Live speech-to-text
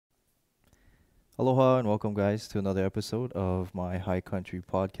Aloha and welcome, guys, to another episode of my High Country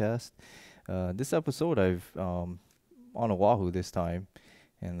podcast. This episode, I've on Oahu this time,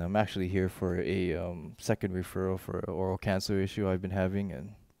 and I'm actually here for a second referral for an oral cancer issue I've been having,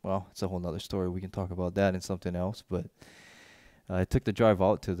 and well, it's a whole nother story. We can talk about that and something else. But I took the drive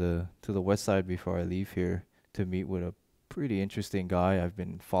out to the west side before I leave here to meet with a pretty interesting guy. I've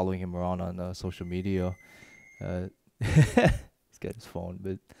been following him around on social media. He's got his phone,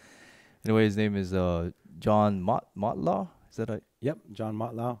 but anyway, his name is John Motlagh. Is that right? Yep, John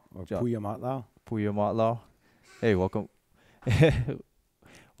Motlagh or John Pooya Motlagh. Pooya Motlagh. Hey, welcome.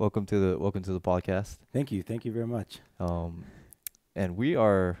 welcome to the podcast. Thank you very much. And we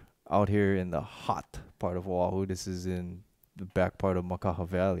are out here in the hot part of Oahu. This is in the back part of Makaha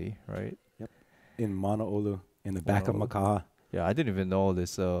Valley, right? Yep, in Manaolu, in the back of Honolulu. Makaha. Yeah, I didn't even know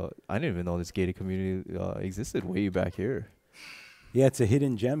this. I didn't even know this gated community existed way back here. Yeah, it's a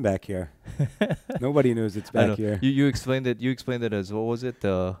hidden gem back here. Nobody knows it's I know. back here. You explained it. You explained it as what was it?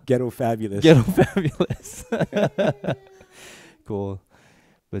 Ghetto fabulous. Ghetto fabulous. Cool,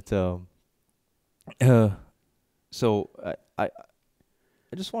 but so I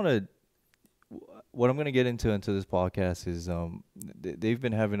just want to. What I'm gonna get into this podcast is they've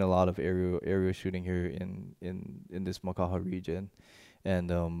been having a lot of area shooting here in this Makaha region, and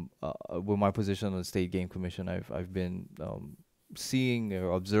with my position on the state game commission, I've been seeing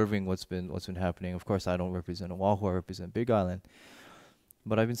or observing what's been happening. Of course, I don't represent Oahu, I represent Big Island,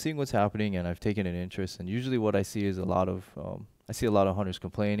 but I've been seeing what's happening, and I've taken an interest. And usually, what I see is a lot of hunters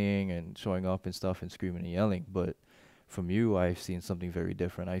complaining and showing up and stuff and screaming and yelling. But from you, I've seen something very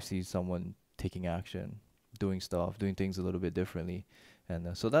different. I see someone taking action, doing things a little bit differently.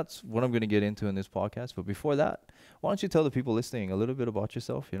 And so that's what I'm going to get into in this podcast. But before that, why don't you tell the people listening a little bit about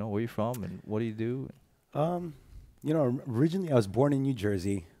yourself? You know, where you're from and what do you do? Originally I was born in New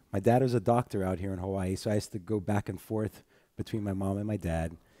Jersey. My dad was a doctor out here in Hawaii, so I used to go back and forth between my mom and my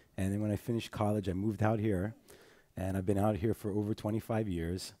dad. And then when I finished college, I moved out here, and I've been out here for over 25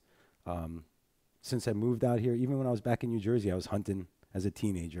 years. Since I moved out here, even when I was back in New Jersey, I was hunting as a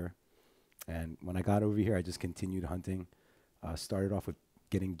teenager. And when I got over here, I just continued hunting. Started off with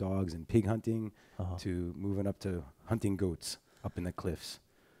getting dogs and pig hunting to moving up to hunting goats up in the cliffs.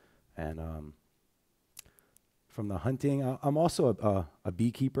 And from the hunting, I'm also a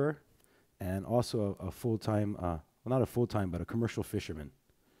beekeeper and also a full-time, well, not a full-time, but a commercial fisherman.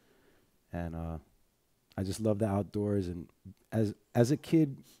 And I just love the outdoors. And as a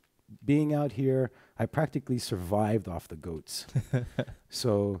kid, being out here, I practically survived off the goats.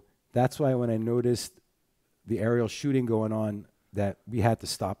 So that's why when I noticed the aerial shooting going on, that we had to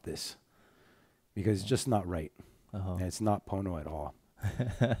stop this because it's just not right. And it's not Pono at all.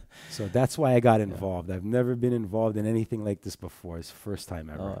 So that's why I got involved. I've never been involved in anything like this before. It's the first time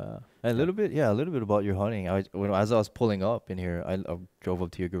ever. A little bit about your hunting. As I was pulling up in here, I drove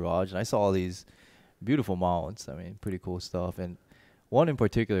up to your garage and I saw all these beautiful mounts. I mean, pretty cool stuff. And one in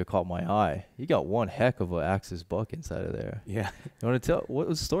particular caught my eye. You got one heck of a axis buck inside of there. Yeah. You want to tell what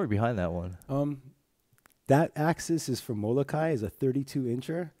was the story behind that one? That axis is from Molokai, is a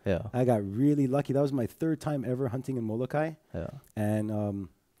 32-incher. Yeah. I got really lucky. That was my third time ever hunting in Molokai. Yeah. And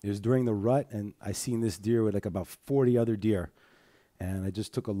it was during the rut, and I seen this deer with like about 40 other deer. And I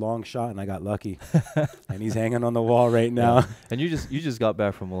just took a long shot, and I got lucky. And he's hanging on the wall right now. Yeah. And you just got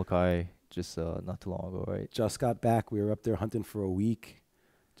back from Molokai just not too long ago, right? Just got back. We were up there hunting for a week.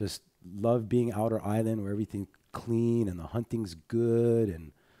 Just love being outer island where everything's clean and the hunting's good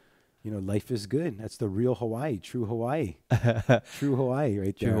and life is good. That's the real Hawaii, true Hawaii. True Hawaii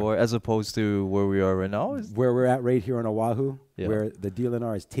right there. True Hawaii, as opposed to where we are right now? Where we're at right here on Oahu, where the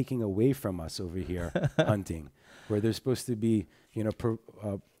DLNR is taking away from us over here hunting, where they're supposed to be,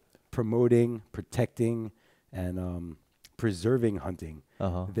 promoting, protecting, and preserving hunting.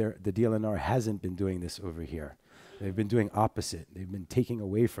 The DLNR hasn't been doing this over here. They've been doing opposite. They've been taking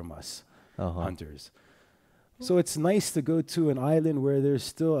away from us hunters. So it's nice to go to an island where there's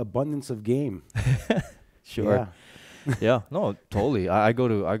still abundance of game. Sure. Yeah. No, totally. I go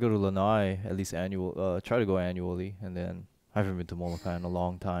to Lanai at least try to go annually, and then I haven't been to Molokai in a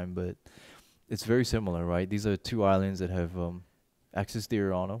long time, but it's very similar, right? These are two islands that have axis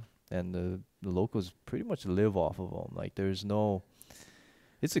deer on them, and the locals pretty much live off of them. Like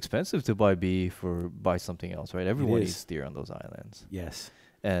it's expensive to buy beef or buy something else, right? Everyone eats deer on those islands. Yes.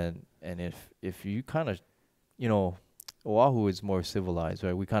 And if you kind of Oahu is more civilized,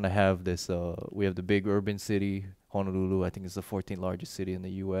 right? We kind of have this, we have the big urban city, Honolulu. I think it's the 14th largest city in the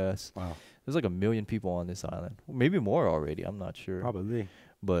U.S. Wow. There's like 1 million people on this island. Maybe more already. I'm not sure. Probably.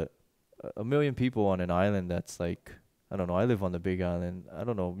 But 1 million people on an island that's like I don't know. I live on the Big Island. I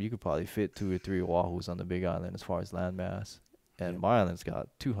don't know. You could probably fit 2 or 3 Oahu's on the Big Island as far as land mass. And Yeah. my island's got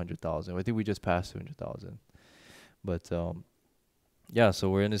 200,000. I think we just passed 200,000. But yeah, so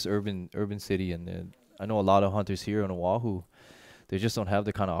we're in this urban city, and then I know a lot of hunters here on Oahu. They just don't have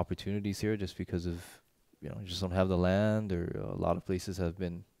the kind of opportunities here, just because of just don't have the land, or a lot of places have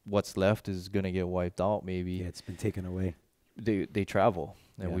been. What's left is gonna get wiped out. Maybe Yeah, it's been taken away. they travel,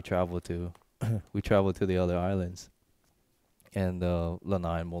 and Yeah. we travel to we travel to the other islands, and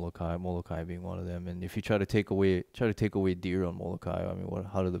Lanai and Molokai being one of them. And if you try to take away deer on Molokai, I mean,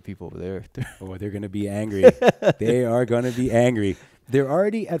 how do the people over there? Oh, they're gonna be angry. They are gonna be angry. They're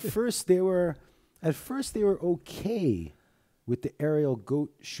already at first they were okay with the aerial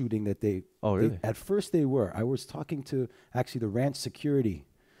goat shooting that they. Oh, really? At first they were. I was talking to actually the ranch security,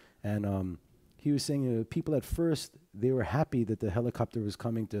 and he was saying people at first they were happy that the helicopter was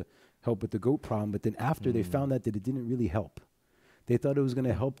coming to help with the goat problem, but then after they found out that it didn't really help. They thought it was going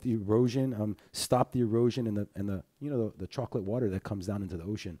to help the erosion, stop the erosion and the chocolate water that comes down into the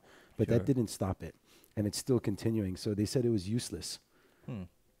ocean, but Sure. that didn't stop it, and it's still continuing. So they said it was useless.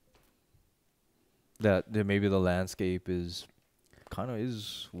 That maybe the landscape is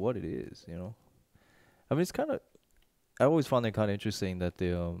what it is. I mean, it's kind of. I always found it kind of interesting that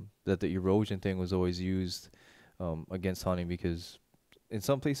the erosion thing was always used against hunting, because in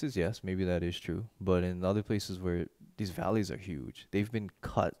some places, yes, maybe that is true, but in other places where these valleys are huge, they've been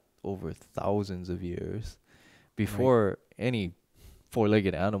cut over thousands of years before any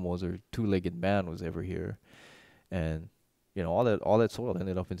four-legged animals or two-legged man was ever here, and all that soil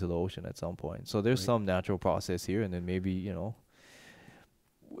ended up into the ocean at some point. So there's some natural process here, and then maybe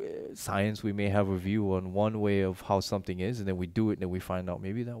science, we may have a view on one way of how something is, and then we do it, and then we find out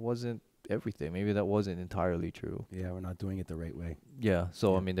maybe that wasn't everything. Maybe that wasn't entirely true. Yeah, we're not doing it the right way. Yeah.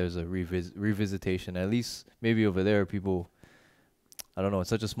 So Yeah. I mean, there's a revisitation. At least maybe over there, people. I don't know. It's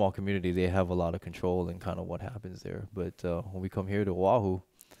such a small community. They have a lot of control in kind of what happens there. But when we come here to Oahu,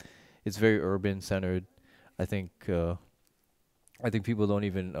 it's very urban centered. I think people don't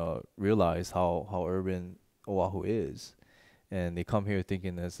even realize how urban Oahu is. And they come here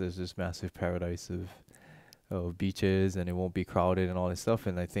thinking there's this massive paradise of beaches, and it won't be crowded and all this stuff.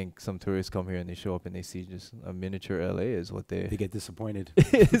 And I think some tourists come here and they show up and they see just a miniature LA is what they They get disappointed.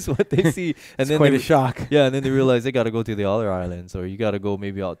 is what they see. And It's then quite they a shock. yeah, and then they realize they got to go to the other islands, or you got to go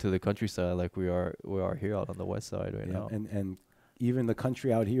maybe out to the countryside like we are here out on the west side right now. And even the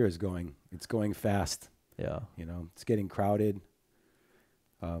country out here is going. It's going fast. Yeah. It's getting crowded.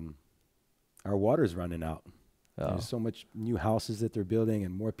 Our water's running out. Yeah. There's so much new houses that they're building,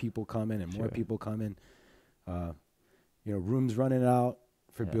 and more people coming, and more Sure. people coming. Rooms running out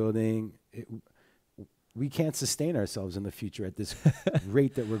for Yeah. building. We can't sustain ourselves in the future at this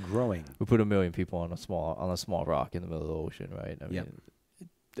rate that we're growing. We put 1 million people on a small rock in the middle of the ocean, right? I Yep. mean,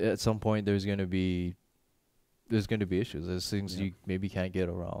 at some point there's gonna be issues. There's things Yep. you maybe can't get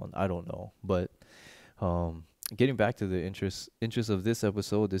around. I don't know, but getting back to the interest of this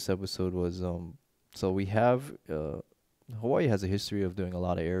episode was so we have Hawaii has a history of doing a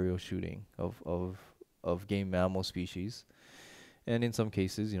lot of aerial shooting of game mammal species, and in some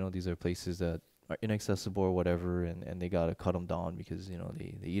cases, these are places that are inaccessible or whatever, and they gotta cut them down because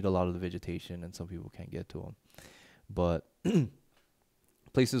they eat a lot of the vegetation, and some people can't get to them. But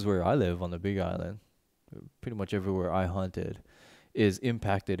places where I live on the Big Island, pretty much everywhere I hunted, is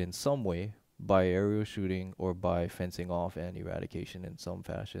impacted in some way by aerial shooting or by fencing off and eradication in some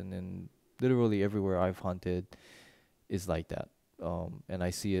fashion. And literally everywhere I've hunted is like that. And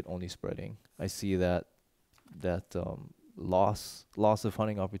I see it only spreading. I see that loss of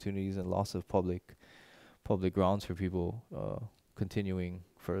hunting opportunities and loss of public grounds for people continuing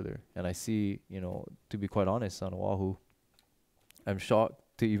further. And I see, to be quite honest, on Oahu, I'm shocked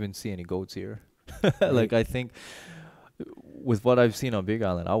to even see any goats here. Like, I think with what I've seen on Big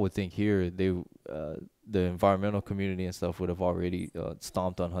Island, I would think here the environmental community and stuff would have already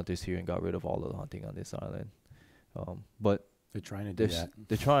stomped on hunters here and got rid of all of the hunting on this island. But They're trying to do that.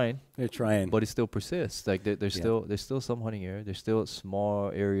 they're trying, But it still persists. Like there's still some hunting here. There's still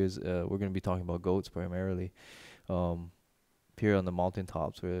small areas. We're going to be talking about goats primarily here on the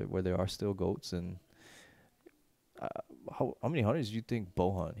mountaintops where there are still goats. And how many hunters do you think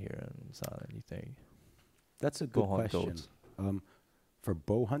bow hunt here in this island? You think? that's a good Bow hunt question. goats. For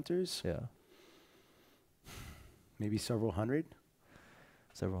bow hunters, Yeah, maybe several hundred.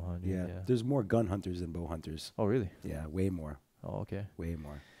 several hundred. Yeah. Yeah. There's more gun hunters than bow hunters. Oh, really? Yeah, way more. Oh, okay. Way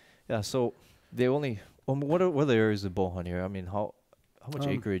more. Yeah. So they only. What are areas of bow hunt here? I mean, how much Um,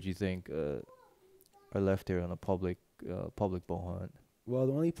 acreage you think are left here on a public bow hunt? Well,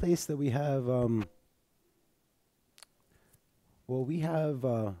 the only place that we have Well, we have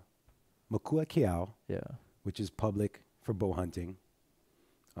Motlagh, Yeah. which is public for bow hunting.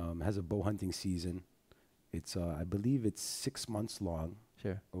 Has a bow hunting season. It's I believe it's 6 months long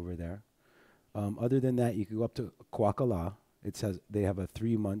Sure. over there. Other than that, you can go up to Kwakala. They have a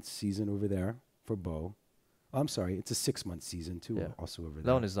 3 month season over there for bow. I'm sorry, it's a 6 month season too. Yeah. Also over That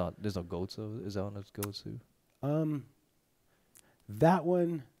there. one is not. There's no goats. Is that one that's goats too? That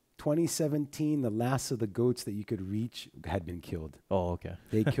one, 2017, the last of the goats that you could reach had been killed. Oh, okay.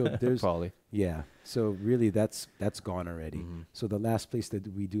 They killed. There's Probably. yeah. So really, that's gone already. Mhm. So the last place that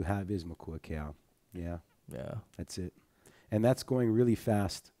we do have is Motlagh. Yeah, Yeah. that's it, and that's going really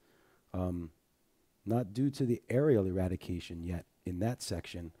fast. Not due to the aerial eradication yet in that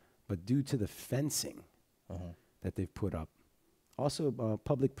section, but due to the fencing Uh-huh. that they've put up. Also,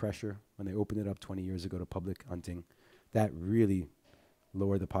 public pressure when they opened it up 20 years ago to public hunting, that really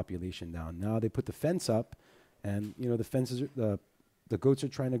lowered the population down. Now they put the fence up, and the fences, the goats are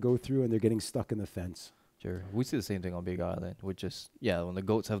trying to go through, and they're getting stuck in the fence. Sure. We see the same thing on Big Island, which just when the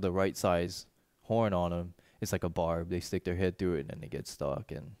goats have the right size horn on them, it's like a barb. They stick their head through it and then they get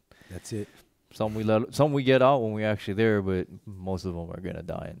stuck. And That's it. some we get out when we're actually there, but most of them are gonna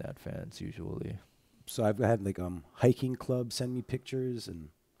die in that fence usually. So I've had like hiking clubs send me pictures, and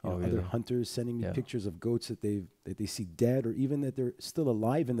other Really? hunters sending me Yeah. pictures of goats that they see dead, or even that they're still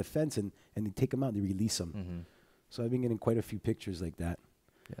alive in the fence, and they take them out and they release them. Mm-hmm. So I've been getting quite a few pictures like that,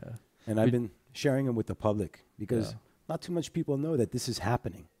 Yeah. and I've been sharing them with the public because Yeah. not too much people know that this is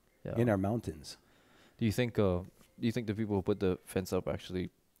happening Yeah. in our mountains. Do you think the people who put the fence up actually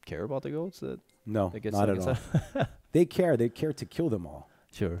care about the goats that No, they get not stuck at all. inside? They care. They care to kill them all.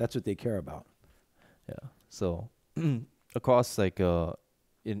 Sure. That's what they care about. Yeah. So across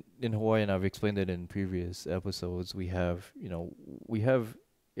in Hawaii, and I've explained it in previous episodes, we have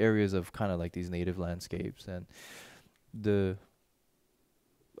areas of kind of like these native landscapes, and the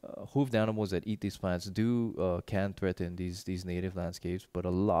hoofed animals that eat these plants can threaten these native landscapes. But a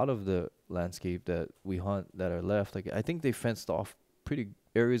lot of the landscape that we hunt that are left, like I think they fenced off pretty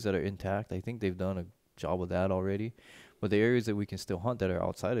areas that are intact. I think they've done a job of that already. But the areas that we can still hunt that are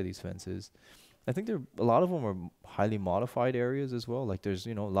outside of these fences, I think a lot of them are highly modified areas as well. Like there's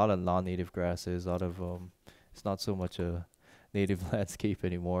a lot of non-native grasses, a lot of it's not so much a native landscape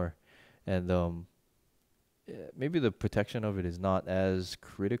anymore, and maybe the protection of it is not as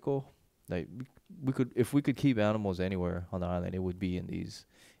critical. Like if we could keep animals anywhere on the island, it would be in these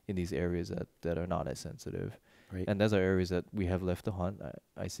areas that are not as sensitive. Right. And those are areas that we have left to hunt.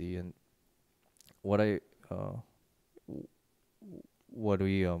 I see, and what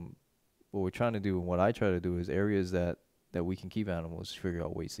we're trying to do, and what I try to do, is areas that we can keep animals, figure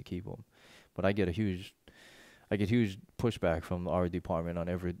out ways to keep them. But I get huge pushback from our department on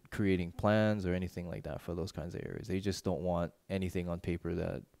ever creating plans or anything like that for those kinds of areas. They just don't want anything on paper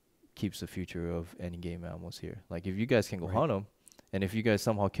that keeps the future of any game animals here. Like if you guys can go hunt them, and if you guys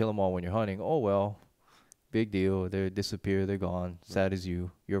somehow kill them all when you're hunting, oh well, big deal. They disappear. They're gone. Sad as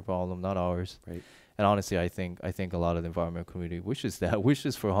you. Your problem, not ours. Right. And honestly, I think a lot of the environmental community wishes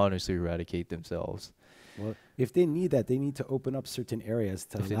for hunters to eradicate themselves. Well, if they need that, they need to open up certain areas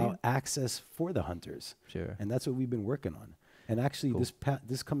to If they allow need- access for the hunters. Sure. And that's what we've been working on. And actually, Cool.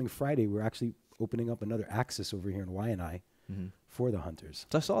 this coming Friday, we're actually opening up another access over here in Waianae Mm-hmm. for the hunters.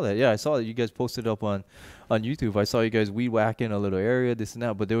 So I saw that. Yeah, I saw that you guys posted up on YouTube. I saw you guys weed whacking a little area, this and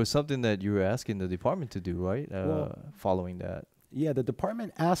that. But there was something that you were asking the department to do, right? Following that. Yeah, the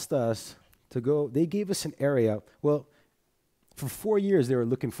department asked us to go. They gave us an area. Well, for 4 years, they were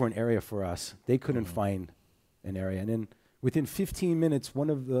looking for an area for us. They couldn't find an area. And then within 15 minutes, one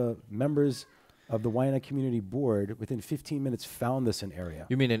of the members of the Waianae Community Board, within 15 minutes, found us an area.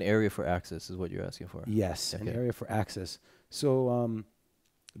 You mean an area for access is what you're asking for? Yes, an Okay. area for access. So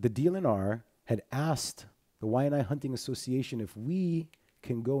the DLNR had asked the Waianae Hunting Association if we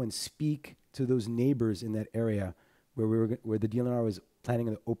can go and speak to those neighbors in that area where the DLNR was planning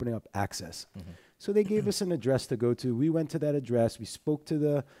on opening up access. Mm-hmm. So they gave us an address to go to. We went to that address. We spoke to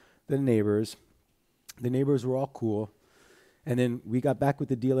the neighbors. The neighbors were all cool. And then we got back with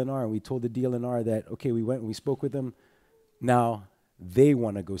the DLNR, and we told the DLNR that, okay, we went and we spoke with them. Now they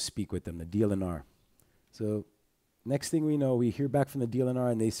want to go speak with them, the DLNR. So next thing we know, we hear back from the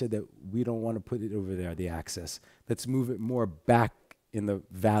DLNR, and they said that we don't want to put it over there, the access. Let's move it more back in the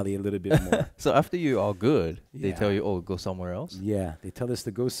valley a little bit more. So after you're all good, they Yeah. tell you, oh, go somewhere else? Yeah, they tell us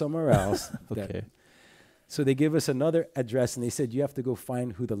to go somewhere else. Okay. So they give us another address, and they said, you have to go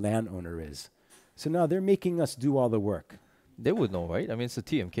find who the landowner is. So now they're making us do all the work. They would know, right? I mean, it's the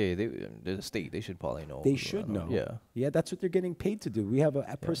TMK. They're the state. They should probably know. They should know. Yeah. Yeah, that's what they're getting paid to do. We have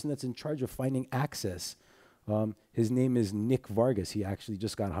a person that's in charge of finding access His name is Nick Vargas. He actually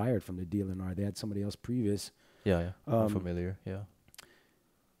just got hired from the DLNR. They had somebody else previous. Yeah, I'm familiar. Yeah.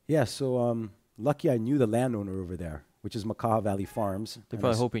 Yeah, so lucky I knew the landowner over there, which is Motlagh Valley Farms. They're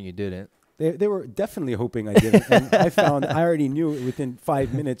probably hoping you didn't. They were definitely hoping I didn't. And I already knew within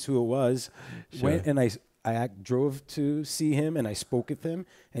 5 minutes who it was. Sure. And I drove to see him and I spoke with him.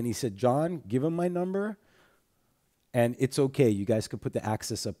 And he said, John, give him my number. And it's okay. You guys could put the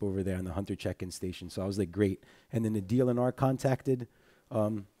access up over there on the Hunter check-in station. So I was like, great. And then the DLNR contacted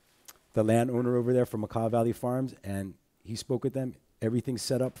the landowner over there from Motlagh Valley Farms. And he spoke with them. Everything's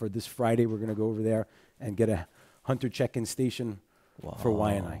set up for this Friday. We're going to go over there and get a Hunter check-in station for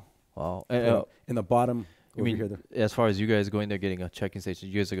Waianae. Wow. In the bottom. You mean, as far as you guys going there getting a check-in station,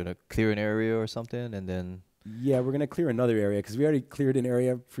 you guys are going to clear an area or something and then... Yeah, we're going to clear another area because we already cleared an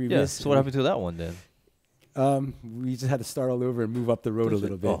area previous. Yeah, so what happened to that one then? We just had to start all over and move up the road a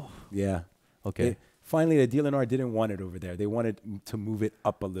little bit. Oh. Yeah. Okay. Finally, the DLNR didn't want it over there. They wanted to move it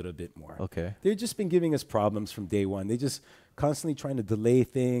up a little bit more. Okay. They've just been giving us problems from day one. They just constantly trying to delay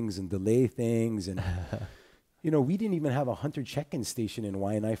things. And, you know, we didn't even have a Hunter check-in station in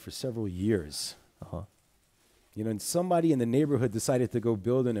Waianae for several years. Uh-huh. You know, and somebody in the neighborhood decided to go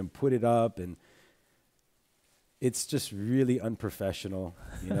build it and put it up. And it's just really unprofessional,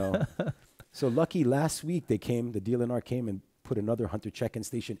 you know. So lucky last week the DLNR came and put another Hunter check-in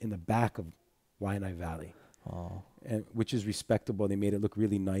station in the back of Waianae Valley, and which is respectable. They made it look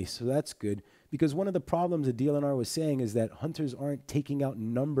really nice, so that's good. Because one of the problems the DLNR was saying is that hunters aren't taking out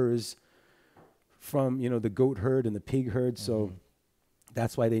numbers from, you know, the goat herd and the pig herd, so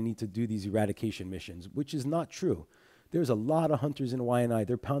that's why they need to do these eradication missions, which is not true. There's a lot of hunters in Waianae.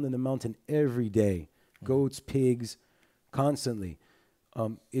 They're pounding the mountain every day, goats, pigs, constantly.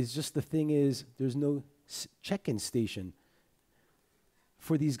 It's just the thing is there's no check-in station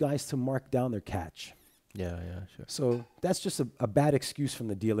for these guys to mark down their catch. Yeah, sure. So that's just a bad excuse from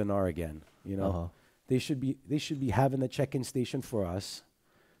the DLNR again. You know, they should be having the check-in station for us.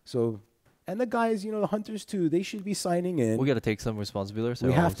 So, and the guys, you know, the hunters too, they should be signing in. We got to take some responsibility.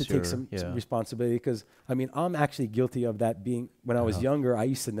 We have to take some responsibility because, I mean, I'm actually guilty of that being, when I was younger, I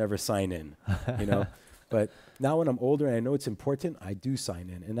used to never sign in, you know. But now when I'm older and I know it's important, I do sign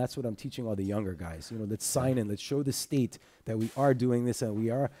in. And that's what I'm teaching all the younger guys. You know, let's sign in. Let's show the state that we are doing this and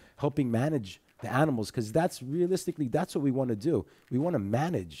we are helping manage the animals because that's realistically, that's what we want to do. We want to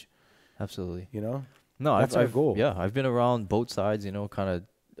manage. Absolutely. You know? No, that's our goal. Yeah, I've been around both sides, you know, kind of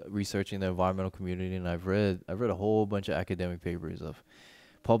researching the environmental community, and I've read a whole bunch of academic papers of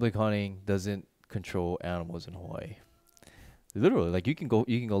public hunting doesn't control animals in Hawaii. Literally, like you can go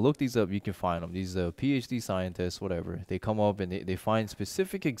look these up. You can find them. These PhD scientists, whatever, they come up and they find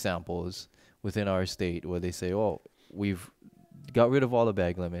specific examples within our state where they say, "Oh, we've got rid of all the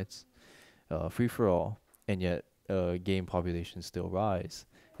bag limits, free for all, and yet game populations still rise."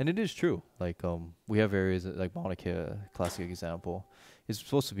 And it is true. Like we have areas like Mauna Kea, classic example, is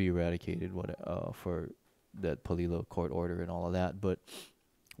supposed to be eradicated for that Palila court order and all of that. But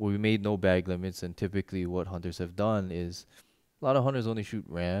we made no bag limits, and typically what hunters have done is a lot of hunters only shoot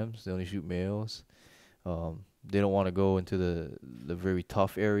rams. They only shoot males. They don't want to go into the very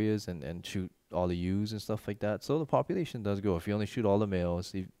tough areas and shoot all the ewes and stuff like that. So the population does grow. If you only shoot all the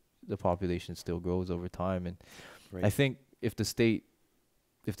males, the population still grows over time. And I think if the state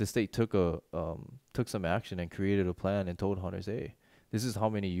took some action and created a plan and told hunters, hey, this is how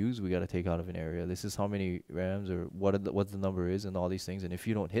many ewes we got to take out of an area. This is how many rams or what the number is and all these things. And if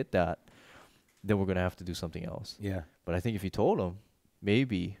you don't hit that, then we're going to have to do something else. Yeah. But I think if you told them,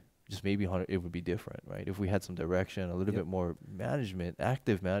 maybe it would be different, right? If we had some direction, a little bit more management,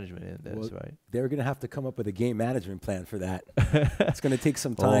 active management in this, right? They're going to have to come up with a game management plan for that. It's going to take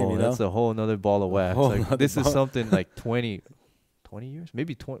some time, you know? That's a whole nother ball of wax. Like, this is something like 20 years,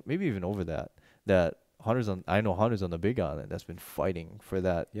 maybe even over that hunters I know hunters on the Big Island that's been fighting for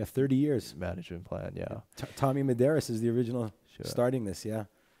that. Yeah, 30 years. Management plan, yeah. Tommy Medeiros is the original starting this, yeah.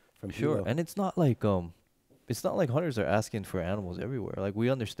 Sure, and it's not like hunters are asking for animals everywhere. Like, we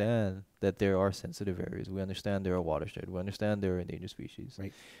understand that there are sensitive areas. We understand there are watershed. We understand there are endangered species.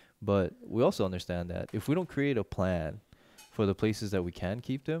 Right. But we also understand that if we don't create a plan for the places that we can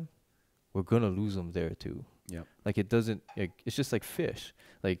keep them, we're gonna lose them there too. Yeah. Like, it's just like fish.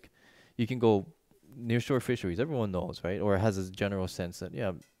 Like, you can go nearshore fisheries. Everyone knows, right? Or has a general sense that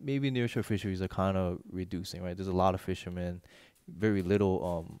maybe nearshore fisheries are kind of reducing, right? There's a lot of fishermen, very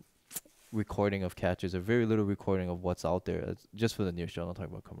little recording of catches, or very little recording of what's out there. That's just for the nearshore. I'm not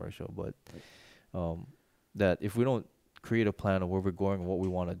talking about commercial, but that if we don't create a plan of where we're going and what we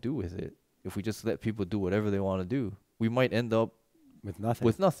want to do with it, if we just let people do whatever they want to do, we might end up with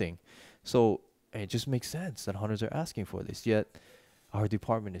nothing. So And it just makes sense that hunters are asking for this. Yet our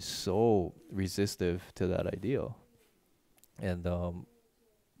department is so resistive to that ideal. And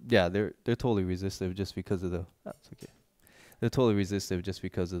yeah, they're totally resistive just because of the that's okay. They're totally resistive just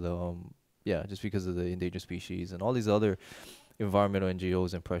because of the yeah, just because of the endangered species and all these other environmental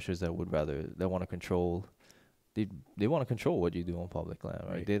NGOs and pressures that want to control. They want to control what you do on public land,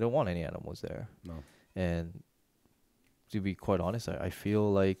 right? They don't want any animals there. No. And to be quite honest, I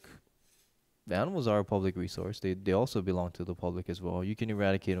feel like the animals are a public resource. They also belong to the public as well. You can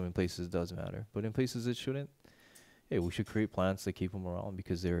eradicate them in places it does matter, but in places it shouldn't. Hey, we should create plans to keep them around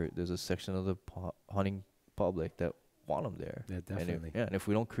because there's a section of the hunting public that want them there. Yeah, definitely. And if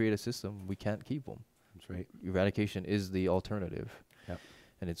we don't create a system, we can't keep them. That's right. Eradication is the alternative. Yep.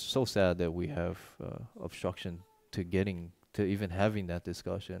 And it's so sad that we have obstruction to even having that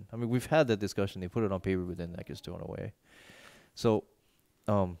discussion. I mean, we've had that discussion. They put it on paper, but then that gets thrown away. So,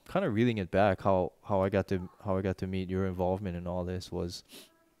 kind of reeling it back, how I got to meet your involvement in all this was,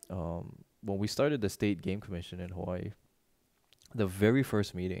 when we started the State Game Commission in Hawaii, the very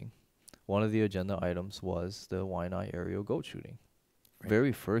first meeting, one of the agenda items was the Waianae aerial goat shooting. Right.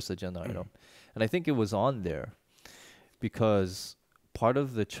 Very first agenda item. And I think it was on there because part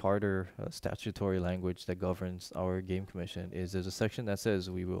of the charter statutory language that governs our game commission is there's a section that says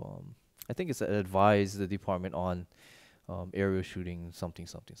we will, I think it's advise the department on aerial shooting, something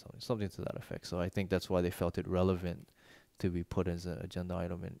to that effect. So I think that's why they felt it relevant to be put as an agenda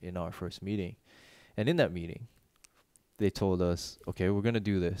item in our first meeting. And in that meeting, they told us, okay, we're going to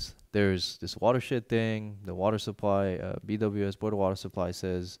do this. There's this watershed thing, the water supply, BWS, Board of Water Supply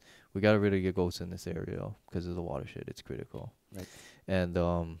says, we got to really get goats in this area because of the watershed. It's critical. Right. And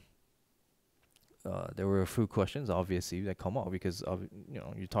there were a few questions, obviously, that come up because,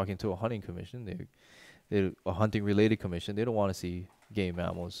 you're talking to a hunting commission. They're a hunting-related commission. They don't want to see game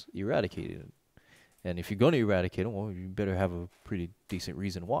mammals eradicated. And if you're going to eradicate them, well, you better have a pretty decent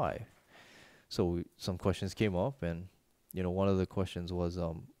reason why. So some questions came up, and one of the questions was,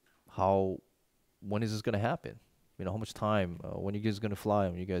 when is this going to happen? How much time? When are you guys going to fly?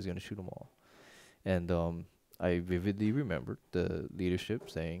 When are you guys going to shoot them all? And I vividly remembered the leadership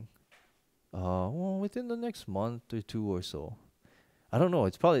saying, well, within the next month or two or so. I don't know.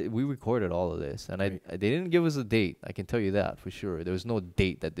 It's probably, we recorded all of this, and right. They didn't give us a date. I can tell you that for sure. There was no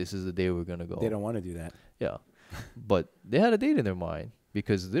date that this is the day we're going to go. They don't want to do that. Yeah. But they had a date in their mind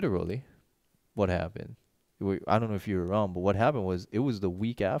because literally what happened, I don't know if you were around, but what happened was it was the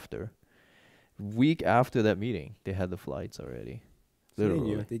week after that meeting, they had the flights already. So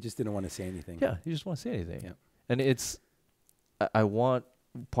literally. They just didn't want to say anything. Yeah, you just want to say anything. Yeah. And it's, I want,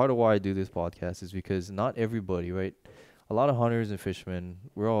 part of why I do this podcast is because not everybody, right? A lot of hunters and fishermen,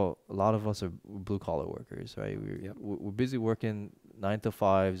 a lot of us are blue collar workers, right? We're busy working 9 to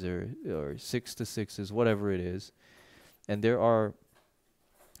 5s or 6 to 6s, whatever it is. And there are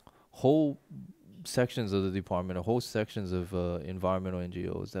whole sections of the department, or whole sections of environmental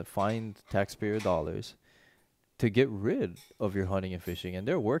NGOs that find taxpayer dollars to get rid of your hunting and fishing. And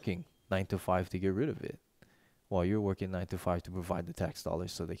they're working 9 to 5 to get rid of it, while you're working 9 to 5 to provide the tax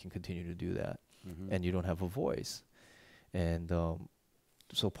dollars so they can continue to do that. Mm-hmm. And you don't have a voice. And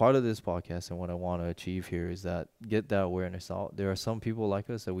so part of this podcast and what I want to achieve here is that get that awareness out. There are some people like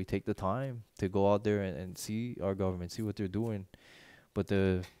us that we take the time to go out there and see our government, see what they're doing. But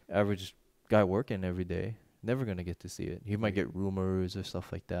the average guy working every day, never going to get to see it. He might get rumors or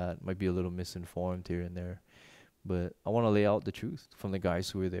stuff like that. Might be a little misinformed here and there. But I want to lay out the truth from the guys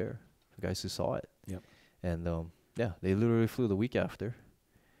who were there, the guys who saw it. Yep. And, they literally flew the week after.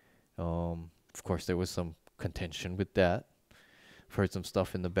 Of course, there was some contention with that. I've heard some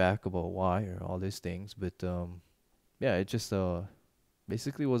stuff in the back about why or all these things, but it just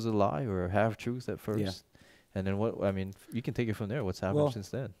basically was a lie or a half truth at first. And then you can take it from there. What's happened since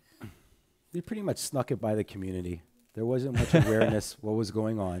then? They pretty much snuck it by the community. There wasn't much awareness what was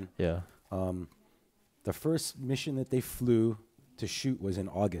going on. Yeah. The first mission that they flew to shoot was in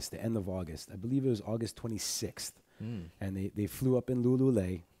August, the end of August. I believe it was August 26th. And they flew up in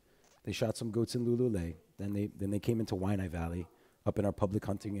Lulule. They shot some goats in Lulule. Then they came into Waianae Valley, up in our public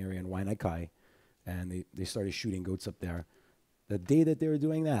hunting area in Waianae Kai, and they started shooting goats up there. The day that they were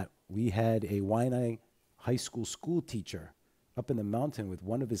doing that, we had a Waianae high school teacher up in the mountain with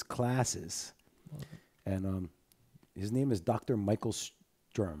one of his classes. And his name is Dr. Michael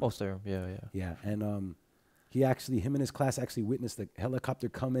Sturm. Oh, Sturm, yeah. Yeah, and him and his class actually witnessed the helicopter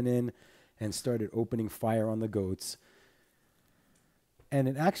coming in and started opening fire on the goats. And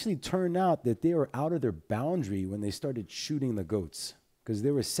it actually turned out that they were out of their boundary when they started shooting the goats, because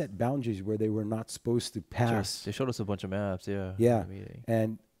there were set boundaries where they were not supposed to pass. Sure. They showed us a bunch of maps, yeah. Yeah,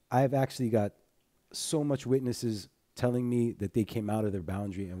 and I've actually got so much witnesses telling me that they came out of their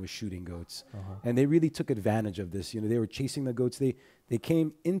boundary and was shooting goats. Uh-huh. And they really took advantage of this. You know, they were chasing the goats. They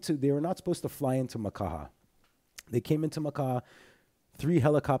were not supposed to fly into Makaha. They came into Makaha, 3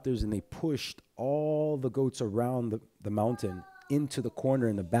 helicopters, and they pushed all the goats around the mountain into the corner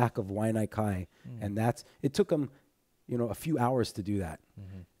in the back of Waianae Kai. And it took them, you know, a few hours to do that.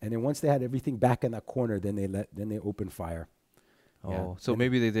 And then once they had everything back in that corner, then they opened fire. Oh, Yeah. so And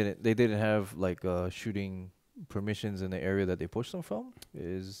maybe they didn't have like shooting permissions in the area that they pushed them from? they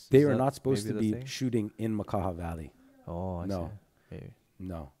is were that not supposed to maybe the be thing? shooting in Makaha Valley. Oh, I No. see. Maybe.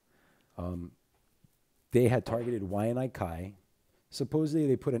 No. They had targeted Waianae Kai. Supposedly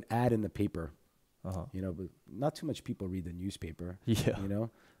they put an ad in the paper, Uh-huh. you know, but not too much people read the newspaper, Yeah. you know,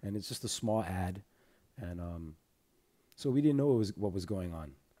 and it's just a small ad. And so we didn't know what was going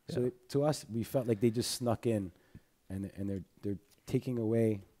on. Yeah. So to us, we felt like they just snuck in and they're taking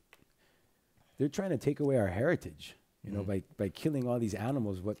away, they're trying to take away our heritage, you know, by killing all these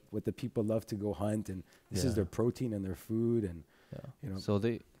animals, what the people love to go hunt, and this is Yeah. their protein and their food, and Yeah. you know. So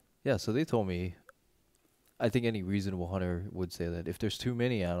they told me, I think any reasonable hunter would say that if there's too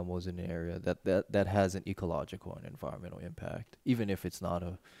many animals in the area, that has an ecological and environmental impact, even if it's not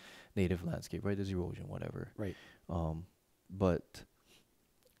a native landscape, right? There's erosion, whatever. Right. But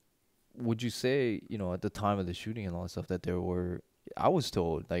would you say, you know, at the time of the shooting and all that stuff, that there were, I was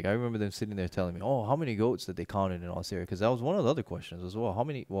told, like, I remember them sitting there telling me, oh, how many goats that they counted in all this area? Because that was one of the other questions as well.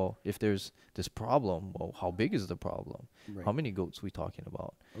 Well, if there's this problem, well, how big is the problem? Right. How many goats we talking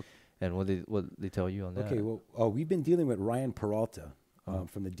about? Okay. And what they tell you on that? Okay, well, we've been dealing with Ryan Peralta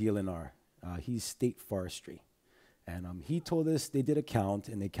from the DLNR. He's state forestry. And he told us they did a count,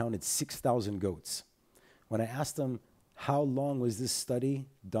 and they counted 6,000 goats. When I asked him how long was this study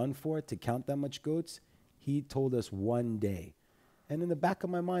done for to count that much goats, he told us 1 day. And in the back of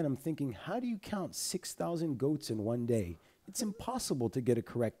my mind, I'm thinking, how do you count 6,000 goats in 1 day? It's impossible to get a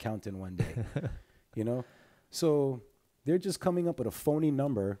correct count in 1 day, you know? So they're just coming up with a phony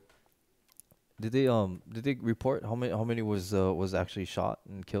number. Did they report how many was actually shot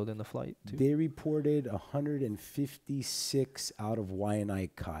and killed in the flight too? They reported 156 out of Waianae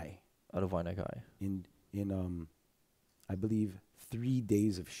Kai Out of Waianae Kai. in I believe 3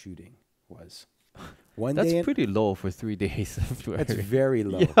 days of shooting was. One That's day pretty low for 3 days. that's very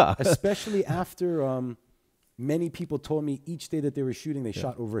low. Yeah. Especially after many people told me each day that they were shooting, they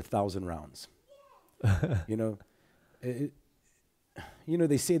shot over 1,000 rounds. You know,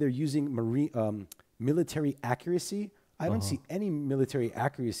 they say they're using military accuracy. I don't see any military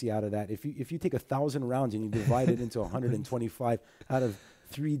accuracy out of that. If you take 1,000 rounds and you divide it into 125 out of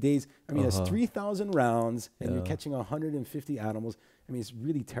 3 days, I mean, that's 3,000 rounds, and you're catching 150 animals. I mean, it's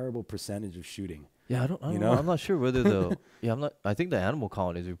really terrible percentage of shooting. Yeah, I don't know. I'm not sure whether I think the animal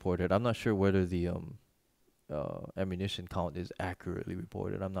count is reported. I'm not sure whether the ammunition count is accurately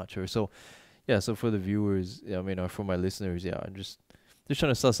reported. I'm not sure. So, yeah, so for the viewers, I mean, or for my listeners, yeah, I'm just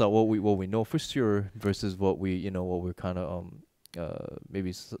trying to suss out what we know for sure versus what we're kind of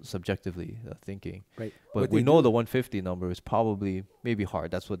maybe subjectively thinking. Right. But we know the 150 number is probably maybe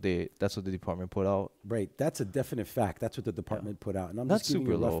hard. That's what the department put out. Right. That's a definite fact. That's what the department put out. And I'm That's just giving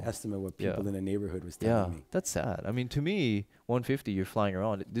you a super rough low. estimate of what people in the neighborhood was Yeah, telling me. that's sad. I mean, to me, 150, you're flying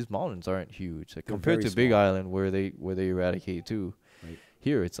around. These mountains aren't huge like, They're compared very to Big small. Island where they eradicate too. Right.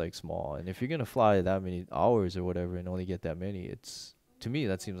 Here, it's like small, and if you're gonna fly that many hours or whatever and only get that many, to me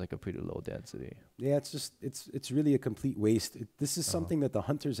that seems like a pretty low density. Yeah, it's really a complete waste. This is something that the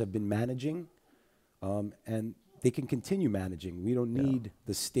hunters have been managing, and they can continue managing. We don't need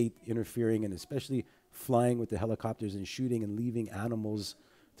the state interfering, and especially flying with the helicopters and shooting and leaving animals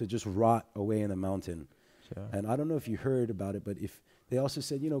to just rot away in the mountain. Sure. And I don't know if you heard about it, but if they also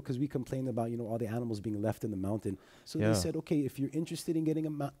said, because we complained about, all the animals being left in the mountain. So they said, okay, if you're interested in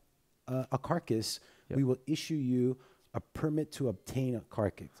getting a carcass, we will issue you a permit to obtain a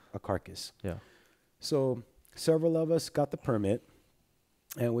carcass. Yeah. So several of us got the permit,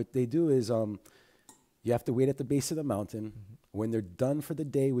 and what they do is you have to wait at the base of the mountain. When they're done for the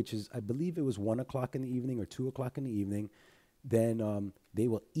day, which is, I believe it was 1 o'clock in the evening or 2 o'clock in the evening, then they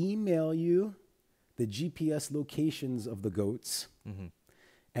will email you the GPS locations of the goats.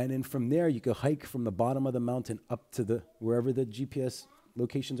 And then from there, you could hike from the bottom of the mountain up to wherever the GPS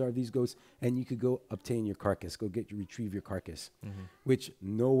locations are of these goats, and you could go obtain your carcass, retrieve your carcass, which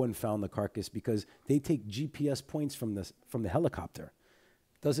no one found the carcass because they take GPS points from the helicopter.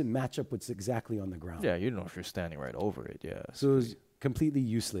 Doesn't match up what's exactly on the ground. Yeah, you don't know if you're standing right over it. Yeah. So it was completely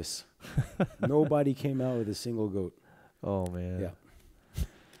useless. Nobody came out with a single goat. Oh man. Yeah.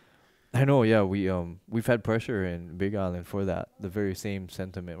 I know, yeah, we've had pressure in Big Island for that. The very same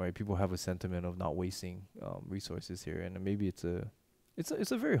sentiment, right? People have a sentiment of not wasting resources here, and maybe it's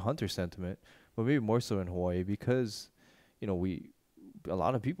a very hunter sentiment, but maybe more so in Hawaii because, we a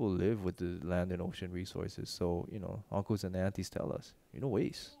lot of people live with the land and ocean resources. So uncles and aunties tell us,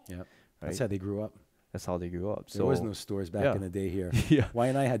 waste, Yeah, that's right? how they grew up. That's how they grew up. There was no stores back yeah. in the day here. Yeah.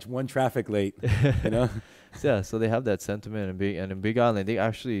 Waianae had one traffic light, you know. Yeah, so they have that sentiment in Big Island. They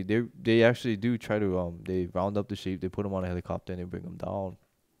actually do try to they round up the sheep, they put them on a helicopter, and they bring them down,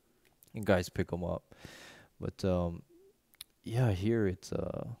 and guys pick them up. But yeah, here it's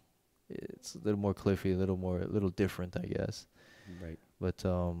a little more cliffy, a little different, I guess. Right. But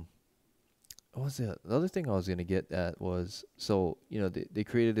what was it? The other thing I was gonna get at was, so they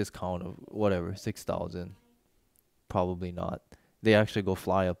created this count of whatever 6,000. Probably not. They actually go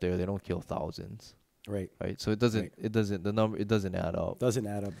fly up there. They don't kill thousands. Right. Right. So it doesn't. Right. It doesn't. The number. It doesn't add up. Doesn't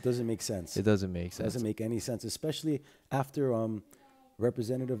add up. Doesn't make sense. It doesn't make sense. Doesn't make any sense, especially after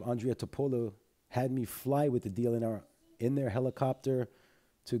Representative Andrea Topolo had me fly with the DLNR in their helicopter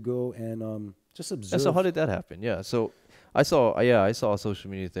to go and just observe. And so how did that happen? Yeah. So I saw a social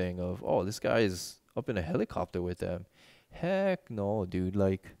media thing of, oh, this guy is up in a helicopter with them. Heck no, dude.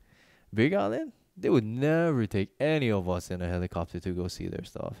 Like Big Island, they would never take any of us in a helicopter to go see their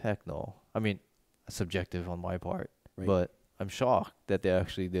stuff. Heck no. I mean, subjective on my part, Right. but I'm shocked that they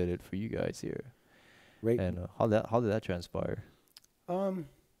actually did it for you guys here. Right. And how did that transpire? I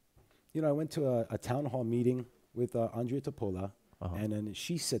went to a town hall meeting with Andrea Topola, Uh-huh. and then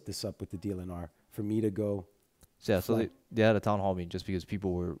she set this up with the DLNR for me to go. So, yeah, so fly. they had a town hall meeting just because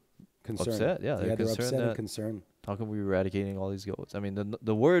people were Concerned. upset. Yeah, they're concerned upset and that concerned. how come we're eradicating all these goats? I mean,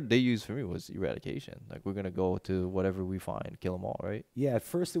 the word they used for me was eradication. Like, we're gonna go to whatever we find, kill them all, right? Yeah, at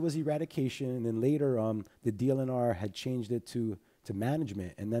first it was eradication, and then later the DLNR had changed it to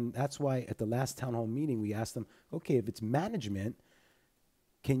management, and then that's why at the last town hall meeting we asked them, okay, if it's management,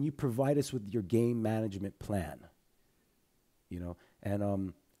 can you provide us with your game management plan?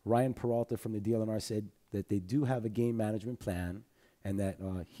 And Ryan Peralta from the DLNR said that they do have a game management plan, and that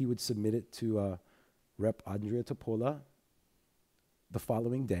he would submit it to Rep. Andrea Topola the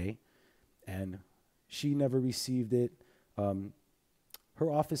following day, and she never received it. Her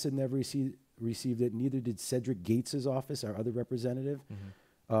office had never received it. Neither did Cedric Gates's office, our other representative.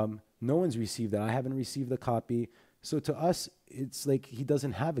 No one's received that. I haven't received a copy. So to us, it's like he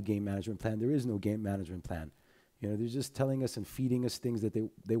doesn't have a game management plan. There is no game management plan. They're just telling us and feeding us things that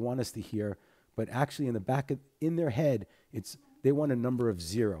they want us to hear, but actually in their head, they want a number of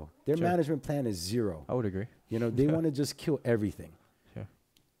 0. Their Sure. management plan is 0. I would agree. They want to just kill everything. Sure.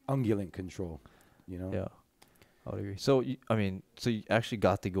 Ungulate control. Yeah, I would agree. So so you actually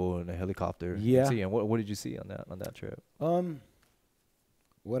got to go in a helicopter. Yeah. And see, and what did you see on that trip?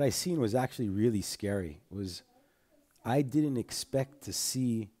 What I seen was actually really scary. I didn't expect to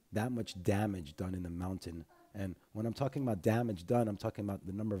see that much damage done in the mountain. And when I'm talking about damage done, I'm talking about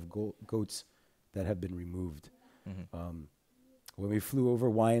the number of goats that have been removed. When we flew over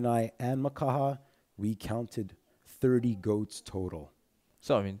Waianae and Makaha, we counted 30 goats total.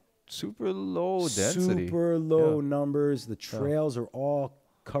 So super low density. Super low Yeah. numbers. The trails are all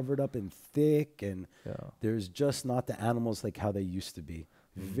covered up in thick, and there's just not the animals like how they used to be.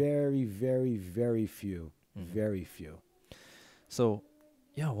 Very, very, very few. Very few. So,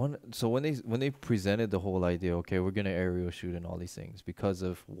 yeah, when they presented the whole idea, okay, we're gonna aerial shoot and all these things because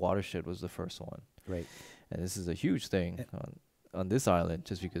of watershed was the first one, Right. and this is a huge thing on this island,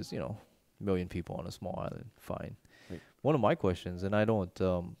 just because million people on a small island, fine. Right. One of my questions, and I don't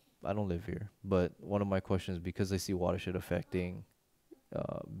live here, but one of my questions, because I see watershed affecting,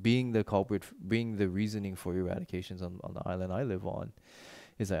 being the culprit, being the reasoning for eradications on the island I live on,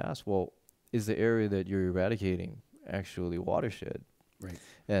 is I asked, well, is the area that you're eradicating actually watershed? Right.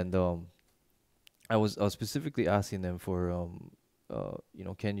 And I was specifically asking them for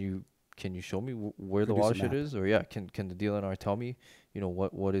can you show me where the Produce a watershed map. is, or can the DLNR tell me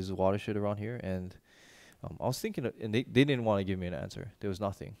what is watershed around here? And I was thinking, and they didn't want to give me an answer. There was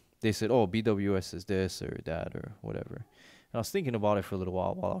nothing. They said, oh, BWS is this or that or whatever. And I was thinking about it for a little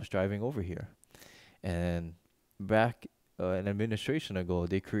while I was driving over here, and back an administration ago,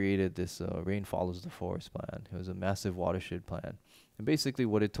 they created this Rain Follows the Forest plan. It was a massive watershed plan. And basically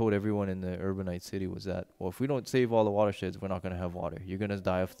what it told everyone in the urbanite city was that, well, if we don't save all the watersheds, we're not going to have water. You're going to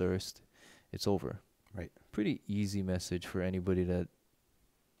die of thirst. It's over. Right. Pretty easy message for anybody that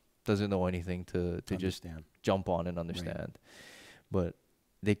doesn't know anything to just jump on and understand. Right. But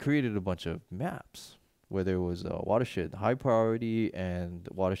they created a bunch of maps, where there was watershed high priority and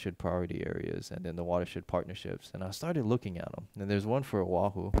watershed priority areas, and then the watershed partnerships. And I started looking at them. And there's one for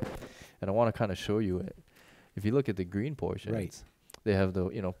Oahu, and I want to kind of show you it. If you look at the green portions, Right. they have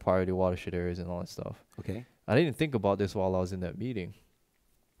the priority watershed areas and all that stuff. Okay. I didn't think about this while I was in that meeting,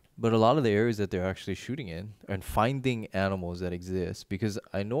 but a lot of the areas that they're actually shooting in and finding animals that exist, because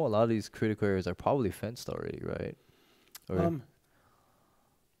I know a lot of these critical areas are probably fenced already, right? Or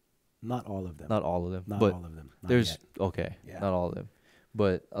Not all of them. not all of them, Not but all of them. Not there's yet. okay, Yeah. not all of them,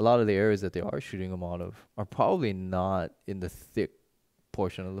 but a lot of the areas that they are shooting them out of are probably not in the thick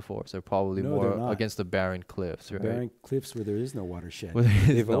portion of the forest. They're probably No, they're more not. against the barren cliffs, right? Barren cliffs where there is no watershed. Where there is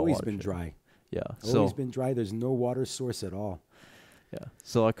They've no always been watershed. dry. Yeah, Always so been dry. There's no water source at all. yeah,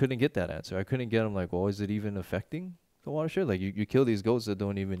 so I couldn't get that answer. I couldn't get them like, well, is it even affecting the watershed? Like you kill these goats that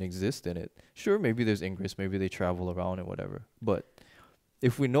don't even exist in it. Sure, maybe there's ingress, maybe they travel around and whatever. But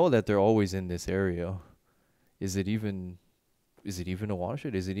if we know that they're always in this area, is it even a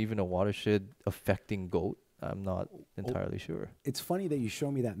watershed? Is it even a watershed affecting goat? I'm not entirely sure. It's funny that you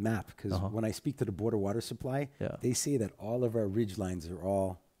show me that map because Uh-huh. when I speak to the Border Water Supply, Yeah, they say that all of our ridge lines are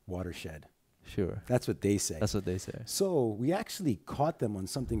all watershed. sure. That's what they say. That's what they say. So we actually caught them on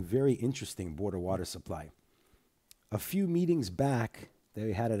something very interesting, Border Water Supply. A few meetings back that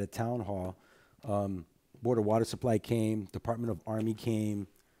we had at a town hall, Border Water Supply came, Department of Army came,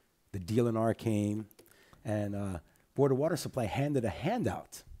 the DLNR came, and Border Water Supply handed a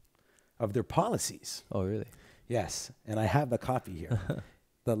handout of their policies. Oh, really? Yes, and I have the copy here.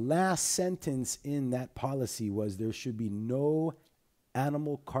 The last sentence in that policy was there should be no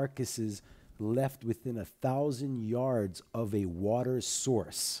animal carcasses left within 1,000 yards of a water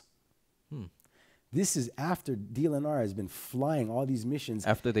source. This is after DLNR has been flying all these missions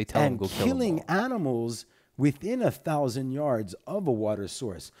After they tell them and go kill 'em killing all. animals within 1,000 yards of a water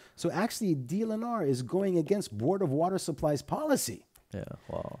source. So actually, DLNR is going against Board of Water Supply's policy. Yeah.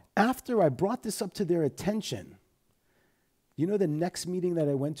 Wow. After I brought this up to their attention, the next meeting that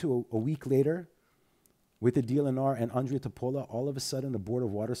I went to a week later with the DLNR and Andrea Topola, all of a sudden the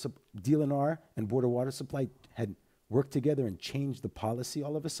DLNR and Board of Water Supply had worked together and changed the policy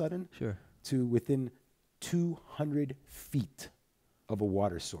all of a sudden Sure. to within 200 feet of a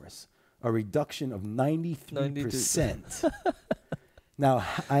water source, a reduction of 93%. Now,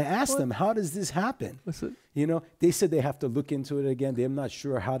 I asked them, how does this happen? What's it? They said they have to look into it again. They're not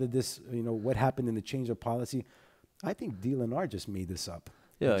sure how did this, what happened in the change of policy. I think DLNR just made this up.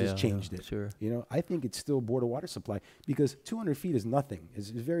 Yeah, Just yeah, changed yeah, it. sure. I think it's still Board of Water Supply because 200 feet is nothing. It's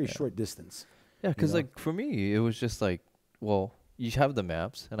a very Yeah. short distance. Yeah, because know? like for me, it was just like, well, you have the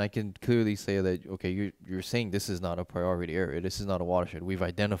maps, and I can clearly say that okay, you're saying this is not a priority area. This is not a watershed. We've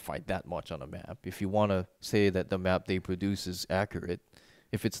identified that much on a map. If you want to say that the map they produce is accurate,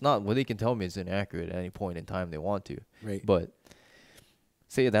 if it's not, well, they can tell me it's inaccurate at any point in time they want to. Right. But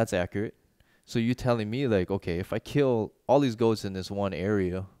say that's accurate. So you're telling me like, okay, if I kill all these goats in this one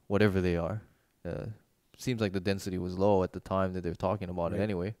area, whatever they are, seems like the density was low at the time that they're talking about it Right.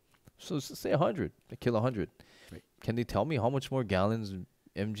 anyway. So say 100, I kill 100. Right. Can they tell me how much more gallons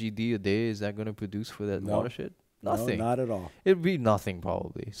MGD a day is that going to produce for that No. watershed? Nothing. No, not at all. It'd be nothing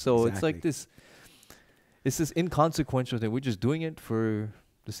probably. So it's like Exactly. it's this inconsequential thing. We're just doing it for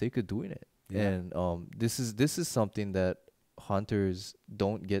the sake of doing it. Yeah. And this is something that hunters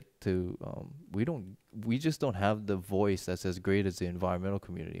don't get to we just don't have the voice that's as great as the environmental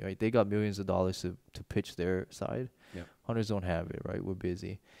community, right? They got millions of dollars to pitch their side. Yep. Hunters don't have it, right? We're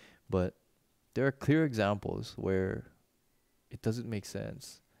busy. But there are clear examples where it doesn't make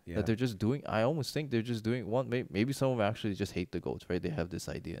sense. Yeah. That they're just doing. I almost think they're just doing one. Maybe some of them actually just hate the goats, right? They have this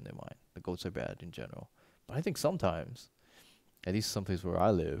idea in their mind. The goats are bad in general. But I think sometimes, at least someplace where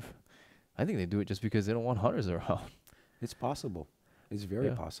I live, I think they do it just because they don't want hunters around. It's possible. It's very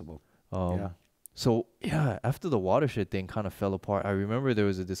Yeah. possible. Yeah. So yeah, after the watershed thing kind of fell apart, I remember there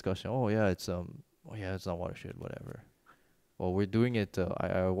was a discussion. It's not watershed, whatever. Well, we're doing it.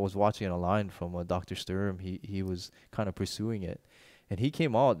 I was watching a line from Dr. Sturm. He was kind of pursuing it. And he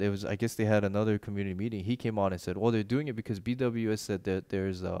came out, I guess they had another community meeting. He came out and said, well, they're doing it because BWS said that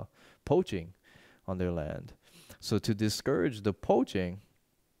there's poaching on their land. So to discourage the poaching,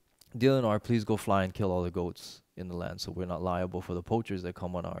 DLNR, please go fly and kill all the goats in the land so we're not liable for the poachers that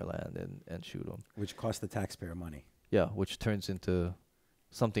come on our land and shoot them. Which costs the taxpayer money. Yeah, which turns into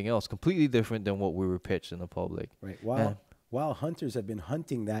something else completely different than what we were pitched in the public. Right. And- While hunters have been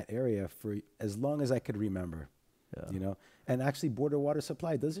hunting that area for as long as I could remember. Yeah. And actually Border Water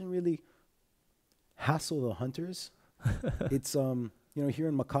Supply doesn't really hassle the hunters. It's here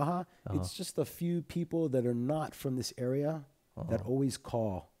in Makaha, it's just a few people that are not from this area that always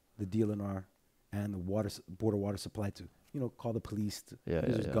call the DLNR and the border water supply to, call the police. Yeah,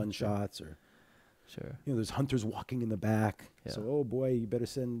 There's gunshots or, Sure. there's hunters walking in the back. Yeah. So, oh boy, you better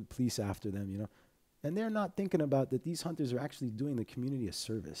send police after them, And they're not thinking about that these hunters are actually doing the community a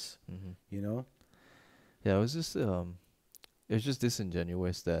service, Yeah, it was just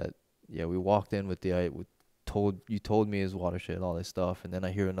disingenuous that, we walked in with you told me his watershed and all this stuff, and then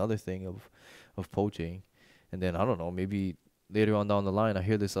I hear another thing of poaching, and then I don't know, maybe later on down the line I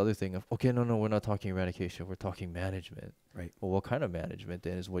hear this other thing of, okay, no, we're not talking eradication, we're talking management. Right. Well, what kind of management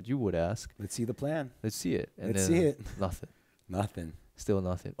then is what you would ask? Let's see the plan. Let's see it. And Let's then see it. Nothing. Nothing. Still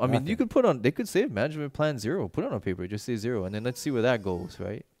nothing. I mean, you could they could say management plan 0, put it on paper, just say 0, and then let's see where that goes,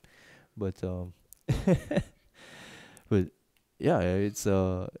 right? But but yeah,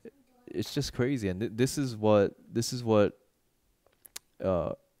 it's just crazy, and this is what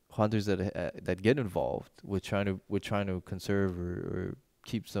hunters that get involved with trying to conserve or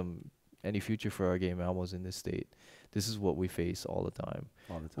keep any future for our game animals in this state. This is what we face all the time.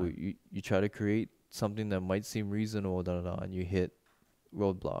 All the time. You try to create something that might seem reasonable, and you hit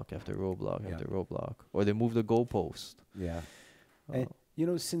roadblock after roadblock after roadblock, or they move the goalpost. Yeah. And,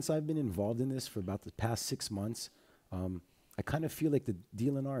 since I've been involved in this for about the past 6 months, I kind of feel like the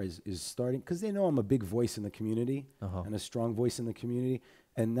DLNR is starting, because they know I'm a big voice in the community and a strong voice in the community,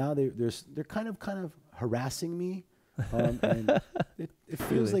 and now they're kind of harassing me, and it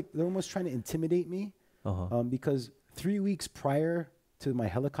feels like they're almost trying to intimidate me, because 3 weeks prior to my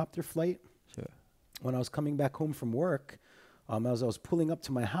helicopter flight, when I was coming back home from work, as I was pulling up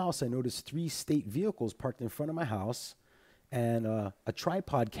to my house, I noticed 3 state vehicles parked in front of my house and a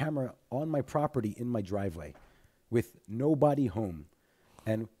tripod camera on my property in my driveway with nobody home.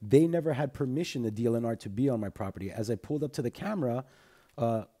 And they never had permission, the DLNR, to be on my property. As I pulled up to the camera,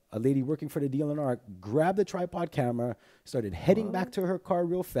 a lady working for the DLNR grabbed the tripod camera, started heading back to her car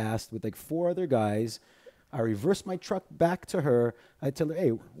real fast with like 4 other guys. I reversed my truck back to her. I tell her, hey,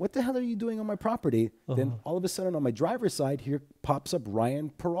 what the hell are you doing on my property? Then all of a sudden on my driver's side, here pops up Ryan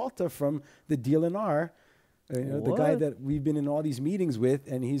Peralta from the DLNR, the guy that we've been in all these meetings with.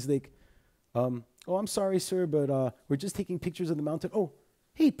 And he's like, oh, I'm sorry, sir, but we're just taking pictures of the mountain. Oh,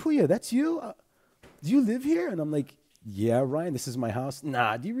 hey, Pooya, that's you? Do you live here? And I'm like, yeah, Ryan, this is my house.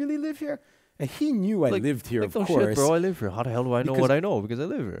 Nah, do you really live here? And he knew I lived here, of course. Shit, bro, I live here. How the hell do I know what I know? Because I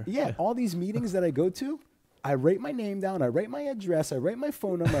live here. Yeah, all these meetings that I go to, I write my name down, I write my address, I write my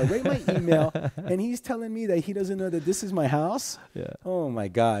phone number, I write my email, and he's telling me that he doesn't know that this is my house? Yeah. Oh, my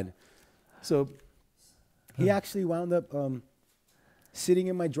God. So he actually wound up sitting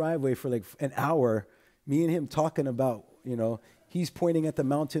in my driveway for like an hour, me and him talking about, he's pointing at the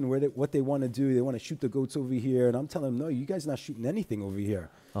mountain what they want to do. They want to shoot the goats over here. And I'm telling him, no, you guys are not shooting anything over here.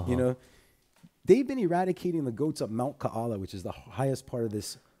 They've been eradicating the goats up Mount Kaala, which is the highest part of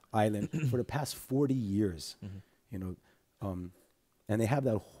this island, for the past 40 years. And they have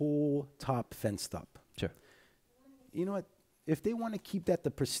that whole top fenced up. Sure. You know what? If they want to keep that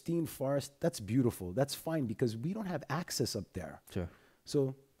the pristine forest, that's beautiful. That's fine, because we don't have access up there. Sure.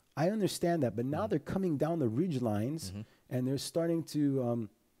 So I understand that, but now they're coming down the ridge lines and they're starting to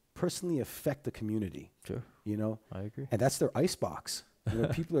personally affect the community. Sure. I agree. And that's their icebox.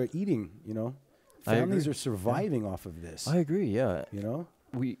 People are eating, families are surviving off of this. I agree. Yeah.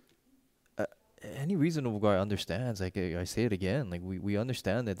 We any reasonable guy understands, like I say it again, like we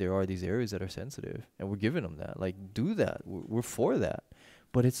understand that there are these areas that are sensitive, and we're giving them that. Like, do that. We're for that.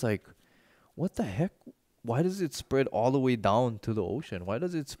 But it's like, what the heck? Why does it spread all the way down to the ocean? Why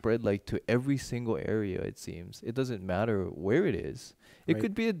does it spread like to every single area? It seems it doesn't matter where it is. It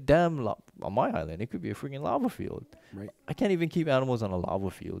could be a dam on my island. It could be a freaking lava field. Right. I can't even keep animals on a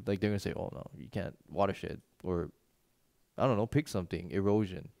lava field. Like, they're gonna say, oh no, you can't, watershed, or I don't know, pick something,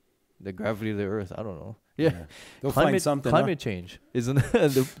 erosion, the gravity of the earth. I don't know. Yeah. They'll find something. Climate change isn't.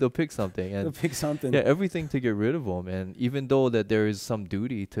 They'll pick something. And they'll pick something. Yeah, everything to get rid of them. And even though that there is some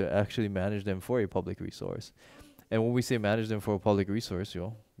duty to actually manage them for a public resource, and when we say manage them for a public resource,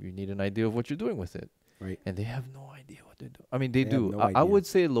 you need an idea of what you're doing with it. Right. And they have no idea what they're doing. I mean, they do. No I would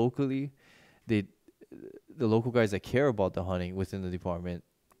say locally, the local guys that care about the hunting within the department,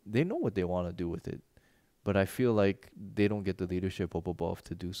 they know what they want to do with it. But I feel like they don't get the leadership up above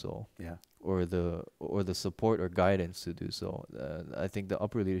to do so. Yeah. Or the support or guidance to do so. I think the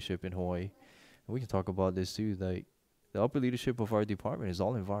upper leadership in Hawaii, and we can talk about this too, like the upper leadership of our department is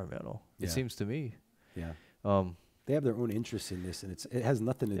all environmental. Yeah. It seems to me. Yeah. They have their own interests in this, and it has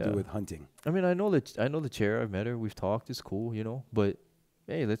nothing to do with hunting. I mean, I know the chair. I've met her. We've talked. It's cool, But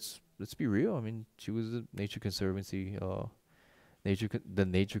hey, let's be real. I mean, she was a Nature Conservancy. The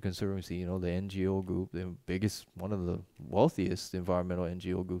Nature Conservancy, the NGO group, the biggest, one of the wealthiest environmental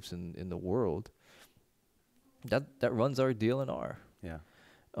NGO groups in the world. that runs our DLNR. Yeah.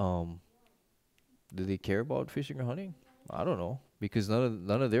 Um, do they care about fishing or hunting? I don't know, because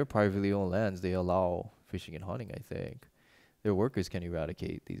none of their privately owned lands they allow fishing and hunting. I think their workers can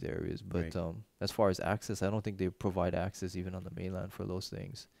eradicate these areas, but Right. as far as access, I don't think they provide access even on the mainland for those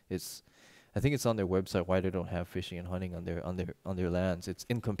things. I think it's on their website why they don't have fishing and hunting on their lands. It's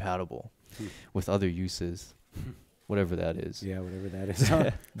incompatible Hmm. with other uses, whatever that is. Yeah, whatever that is.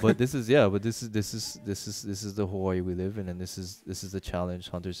 But this is this is the Hawaii we live in, and this is the challenge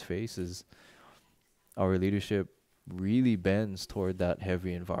hunters face. Is our leadership really bends toward that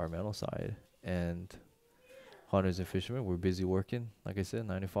heavy environmental side, and hunters and fishermen, we're busy working, like I said,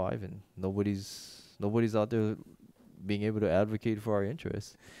 9 to 5, and nobody's out there being able to advocate for our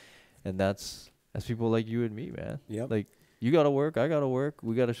interests, and that's people like you and me, man. Yep. Like, you gotta work, I gotta work,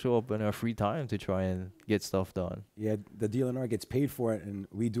 we gotta show up in our free time to try and get stuff done. Yeah, the DLNR gets paid for it, and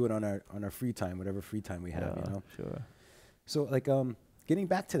we do it on our free time, whatever free time we have. You know. Sure. So like getting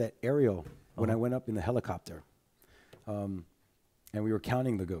back to that aerial when I Uh-huh. went up in the helicopter, and we were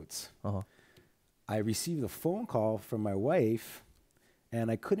counting the goats. Uh-huh. I received a phone call from my wife,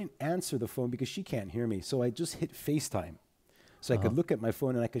 and I couldn't answer the phone because she can't hear me. So I just hit FaceTime. So I could look at my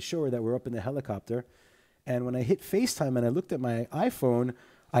phone and I could show her that we're up in the helicopter. And when I hit FaceTime and I looked at my iPhone,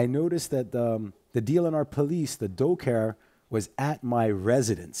 I noticed that the DLNR police, the DOCAR, was at my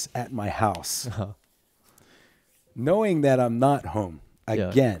residence, at my house, knowing that I'm not home Yeah.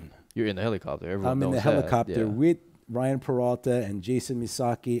 again. You're in the helicopter. Everyone I'm in knows the that. helicopter Yeah. with Ryan Peralta and Jason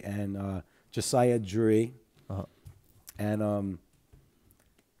Misaki and Josiah Drury. Uh-huh. And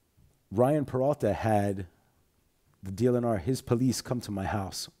Ryan Peralta had the DLNR, his police, come to my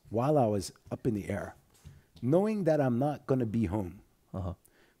house while I was up in the air, knowing that I'm not going to be home, Uh-huh.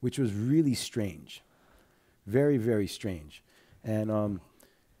 which was really strange. Very, very strange. And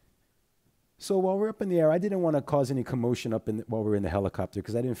so while we're up in the air, I didn't want to cause any commotion while we were in the helicopter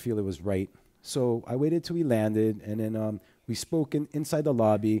because I didn't feel it was right. So I waited till we landed, and then we spoke inside the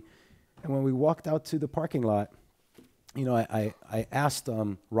lobby. And when we walked out to the parking lot, you know, I asked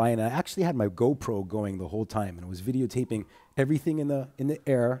Ryan. I actually had my GoPro going the whole time, and it was videotaping everything in the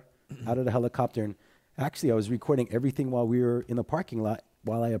air out of the helicopter. And actually, I was recording everything while we were in the parking lot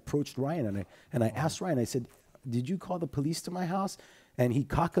while I approached Ryan. And I asked Ryan. I said, "Did you call the police to my house?" And he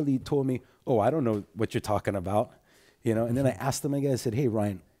cockily told me, "Oh, I don't know what you're talking about," you know. And then I asked him again. I said, "Hey,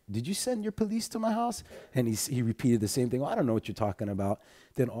 Ryan, did you send your police to my house?" And he repeated the same thing. "Oh, I don't know what you're talking about."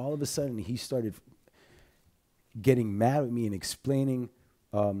 Then all of a sudden, he started getting mad at me and explaining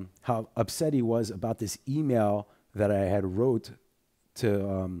how upset he was about this email that I had wrote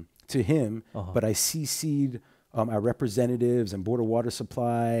to him, but I CC'd our representatives and Board of Water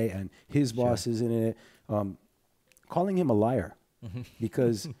Supply and his bosses in it, calling him a liar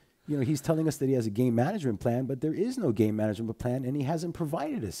because you know he's telling us that he has a game management plan, but there is no game management plan, and he hasn't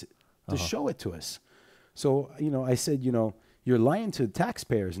provided us to show it to us. So you know, I said, you know, you're lying to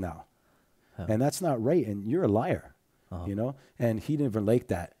taxpayers now. And that's not right, and you're a liar, you know? And he didn't even like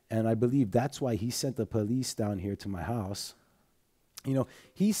that. And I believe that's why he sent the police down here to my house. You know,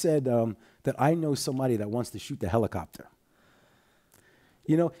 he said that I know somebody that wants to shoot the helicopter.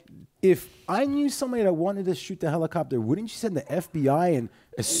 You know, if I knew somebody that wanted to shoot the helicopter, wouldn't you send the FBI? And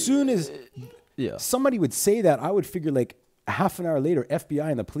as soon as somebody would say that, I would figure like half an hour later, FBI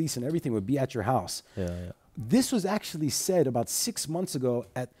and the police and everything would be at your house. This was actually said about 6 months ago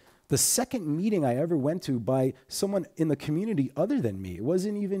at the second meeting I ever went to by someone in the community other than me. It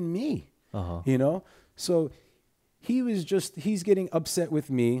wasn't even me, you know? So he's getting upset with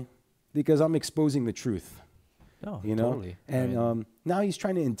me because I'm exposing the truth, you know? Totally. And now he's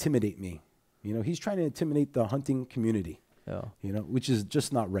trying to intimidate me. You know, he's trying to intimidate the hunting community, you know, which is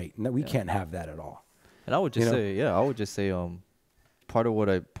just not right. No, we can't have that at all. And I would just say, part of what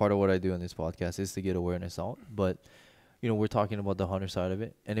I do on this podcast is to get awareness out, but you know, we're talking about the hunter side of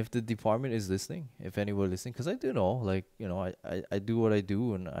it. And if the department is listening, if anyone listening, because I do know, like, you know, I do what I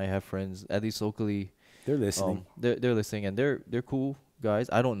do, and I have friends, at least locally. They're listening. They're listening, and they're cool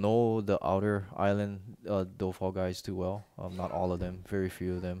guys. I don't know the outer island Dofal guys too well. Not all of them, very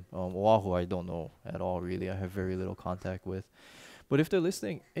few of them. Oahu, I don't know at all, really. I have very little contact with. But if they're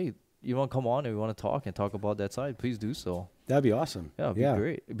listening, hey, you want to come on and we want to talk about that side, please do so. That'd be awesome. Yeah, it'd be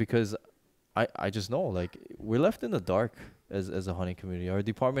great, because I just know, like, we're left in the dark as a hunting community. Our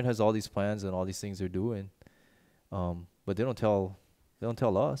department has all these plans and all these things they're doing, but they don't tell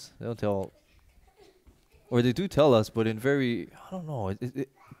us. They don't tell, or they do tell us, but in very, I don't know.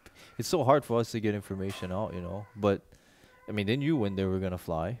 It's so hard for us to get information out, you know. But I mean, they knew when they were gonna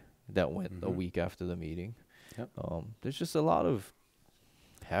fly. That went a week after the meeting. Yep. There's just a lot of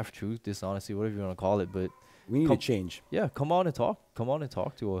half truth, dishonesty, whatever you want to call it, but We need a come, change. yeah, come on and talk. Come on and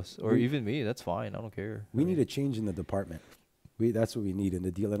talk to us, or We- even me. That's fine. I don't care. We need a change in the department. That's what we need, and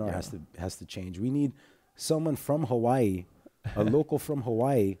the DLNR Yeah. has to change. We need someone from Hawaii, a local from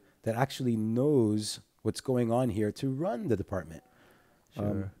Hawaii that actually knows what's going on here to run the department.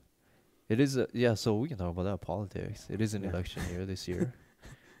 Sure. It is yeah. So we can talk about that politics. It is an Yeah. election year this year.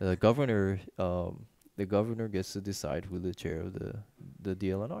 The governor gets to decide who the chair of the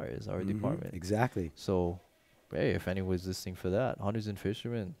DLNR is, our Mhm, department. Exactly. So, hey, if anyone's listening for that, hunters and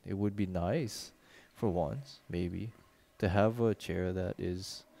fishermen, it would be nice, for once, maybe, to have a chair that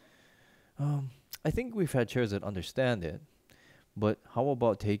is. I think we've had chairs that understand it, but how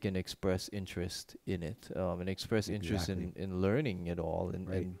about taking express interest in it, and express interest Exactly. in learning it all and,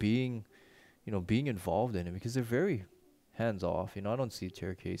 Right. and being, being involved in it, because they're very hands off. I don't see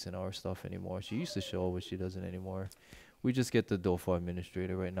Chair Case in our stuff anymore. She used to show, but she doesn't anymore. We just get the DOFA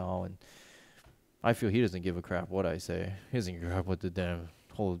administrator right now, and I feel he doesn't give a crap what I say. He doesn't give a crap what the damn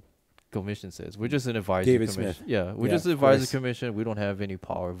whole commission says. We're just an advisory David commission. Smith. Yeah, we're Yeah, just an of advisory course. commission. We don't have any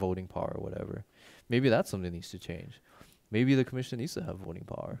power, voting power, or whatever. Maybe that's something that needs to change. Maybe the commission needs to have voting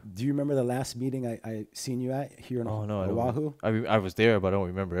power. Do you remember the last meeting I seen you at here in Oh no, I don't. Oahu? I was there, but I don't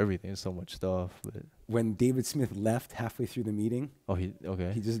remember everything. So much stuff. But When David Smith left halfway through the meeting, he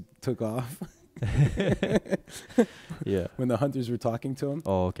okay. he just took off. Yeah. When the hunters were talking to him,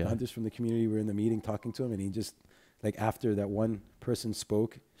 Oh okay. the hunters from the community were in the meeting talking to him, and he just, like, after that one person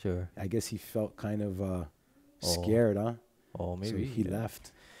spoke, Sure. I guess he felt kind of Oh. scared, huh? Oh maybe So he yeah.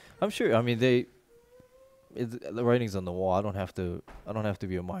 left. I'm sure. I mean, the writing's on the wall. I don't have to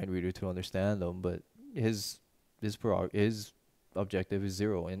be a mind reader to understand them. But his objective is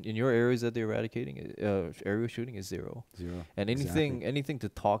zero. And in your areas that they're eradicating, area shooting is zero. 0. And anything to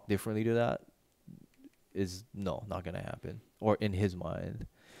talk differently to that is not gonna happen. Or in his mind.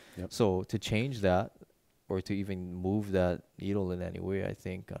 Yep. So to change that, or to even move that needle in any way, I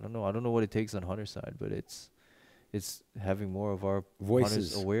think I don't know what it takes on Hunter's side, but it's having more of our Voices.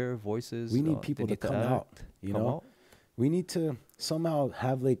 hunters aware voices. We need they people to need come act, out, you come know? out. We need to somehow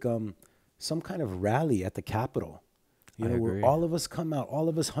have, like, some kind of rally at the Capitol. You I know, where agree. all of us come out, all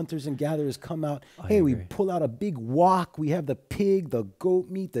of us hunters and gatherers come out. I Hey, we agree. pull out a big wok. We have the pig, the goat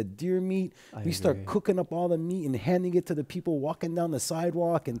meat, the deer meat. I We start agree. cooking up all the meat and handing it to the people walking down the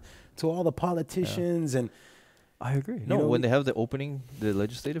sidewalk and to all the politicians. And I agree. You No, know, when they have the opening, the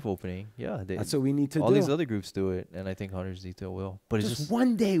legislative opening, yeah, that's what we need to all do. these other groups do it, and I think hunters need to will. But it's Just just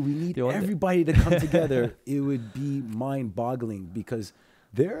one day we need Yeah, one day. everybody to come together. It would be mind-boggling, because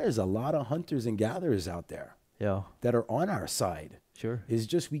there is a lot of hunters and gatherers out there yeah, that are on our side. sure. It's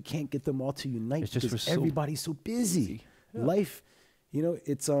just we can't get them all to unite It's just because we're so everybody's so busy. Yeah. Life,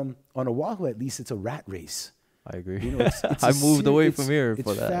 it's on Oahu, at least it's a rat race. I agree. You know, it's I moved away it's- from here It's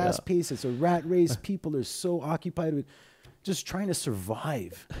for that. yeah. fast paced. It's a rat race. People are so occupied with just trying to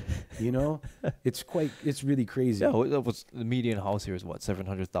survive. It's really crazy. Yeah, that was the median house here is what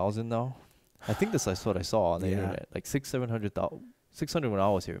 700,000 now. I think that's what I saw on the Yeah. internet, like 700,000, 600 when I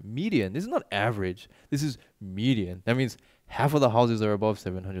was here. Median. This is not average. This is median. That means half of the houses are above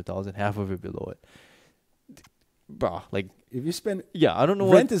 700,000, half of it below it. Bruh, like If you spend yeah, I don't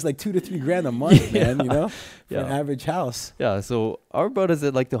know rent what. is like $2 to $3 grand a month, man. For Yeah. an average house. Yeah, so our brothers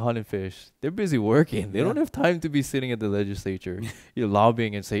that like to hunt and fish, they're busy working. They Yeah. don't have time to be sitting at the legislature,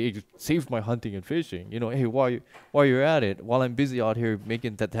 lobbying and say, "Hey, save my hunting and fishing." Hey, while you're at it, while I'm busy out here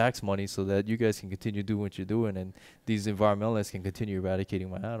making the tax money so that you guys can continue doing what you're doing, and these environmentalists can continue eradicating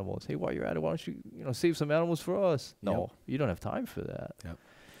my animals. Hey, while you're at it, why don't you save some animals for us? No, you don't have time for that. Yep.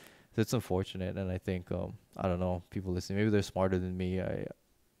 That's unfortunate, and I think I don't know, people listening, maybe they're smarter than me. I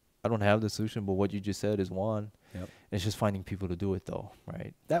don't have the solution, but what you just said is one. Yep. It's just finding people to do it, though,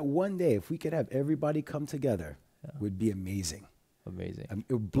 right? That one day, if we could have everybody come together, Yeah. would be amazing. Amazing.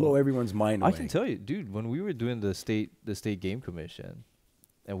 It would blow everyone's mind away. I can tell you, dude, when we were doing the state game commission,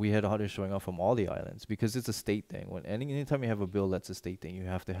 and we had hunters showing up from all the islands, because it's a state thing. Anytime you have a bill that's a state thing, you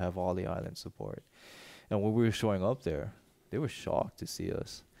have to have all the islands support. And when we were showing up there, they were shocked to see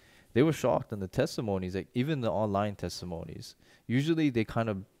us. They were shocked, and the testimonies, like even the online testimonies, usually they kind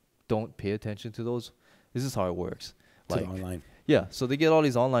of don't pay attention to those. This is how it works. To Like, the online. yeah, so they get all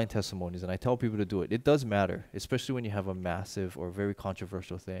these online testimonies, and I tell people to do it. It does matter, especially when you have a massive or very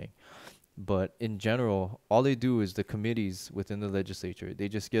controversial thing. But in general, all they do is the committees within the legislature, they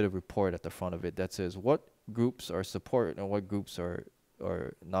just get a report at the front of it that says what groups are support and what groups are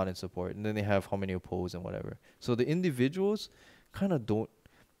not in support. And then they have how many oppose and whatever. So the individuals kind of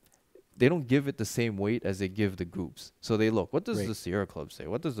they don't give it the same weight as they give the groups. So they look, what does Right. the Sierra Club say?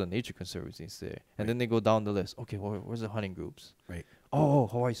 What does the Nature Conservancy say? And Right. then they go down the list. Okay, where's the hunting groups? Right. Oh,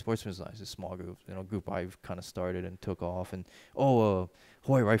 Hawaii Sportsman's Alliance is a small group. Group I've kind of started and took off. And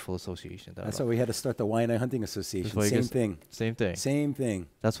Hawaii Rifle Association. That's why we had to start the Waianae Hunting Association. Same thing. Same thing. Same thing.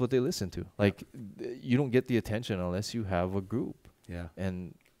 That's what they listen to. Like, you don't get the attention unless you have a group. Yeah.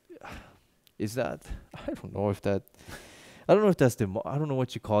 And is that? I don't know if that. I don't know if that's I don't know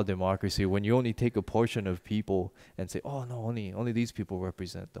what you call democracy when you only take a portion of people and say, oh no, only these people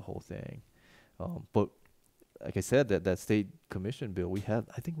represent the whole thing. But like I said, that state commission bill, we had,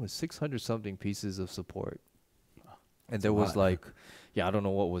 I think it was 600 something pieces of support, and there was like, I don't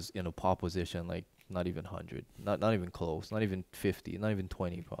know what was in a opposition, like not even 100, not even close, not even 50, not even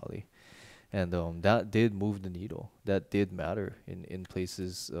 20 probably. And that did move the needle. That did matter in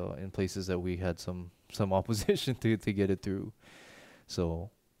places that we had some opposition to get it through.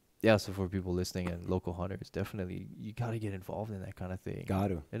 So, yeah. So for people listening and local hunters, definitely you got to get involved in that kind of thing. Got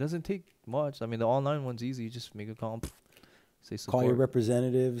to. It doesn't take much. I mean, the online one's easy. You just make a call, say support. Call your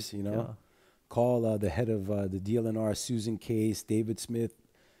representatives. Yeah. Call the head of the DLNR, Susan Case, David Smith.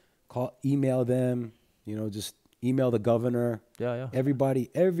 Email them. Just email the governor. Yeah. Everybody.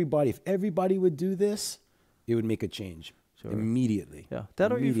 If everybody would do this, it would make a change immediately. Yeah,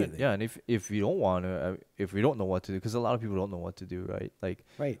 that immediately. Or even and if you don't want to, if we don't know what to do, because a lot of people don't know what to do, right? Like,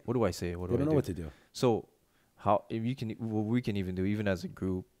 what do I say? What do I do? They don't know what to do. So, if you can, what we can even do, even as a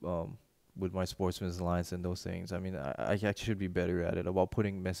group, with my Sportsman's Alliance and those things. I mean, I actually should be better at it about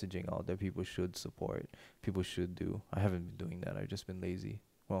putting messaging out that people should support, people should do. I haven't been doing that. I've just been lazy.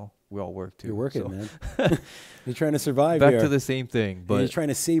 Well, we all work too. You're working, man. You're trying to survive. Back to the same thing, but you're trying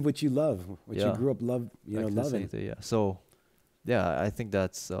to save what you love, what you grew up loving. Yeah. So, I think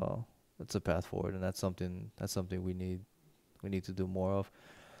that's a path forward, and that's something we need to do more of.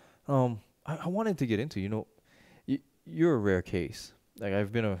 I wanted to get into. You're a rare case. Like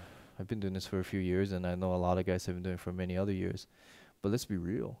I've been doing this for a few years, and I know a lot of guys have been doing it for many other years. But let's be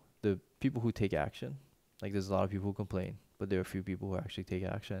real. The people who take action, like there's a lot of people who complain, but there are a few people who actually take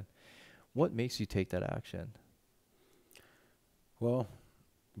action. What makes you take that action? Well,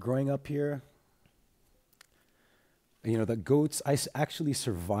 growing up here, the goats, I actually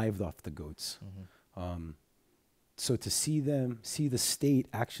survived off the goats. Mm-hmm. So to see the state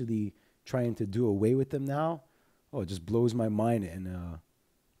actually trying to do away with them now, it just blows my mind, and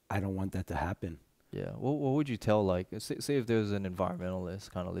I don't want that to happen. Yeah. What would you tell, like, say if there's an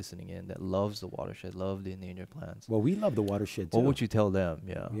environmentalist kind of listening in that loves the watershed, love the endangered plants? Well, we love the watershed too. What would you tell them?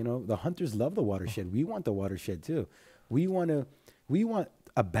 Yeah. The hunters love the watershed. We want the watershed too. We want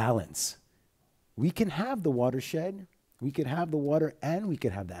a balance. We can have the watershed, we could have the water, and we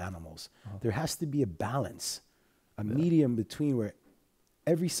could have the animals. There has to be a balance, a medium between where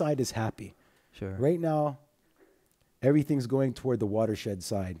every side is happy. Sure. Right now, everything's going toward the watershed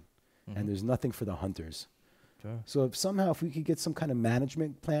side. And there's nothing for the hunters. Sure. So if we could get some kind of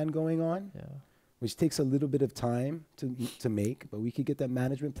management plan going on, which takes a little bit of time to make, but we could get that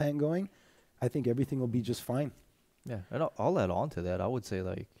management plan going, I think everything will be just fine. Yeah, and I'll add on to that. I would say,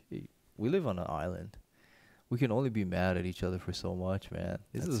 like, we live on an island. We can only be mad at each other for so much, man.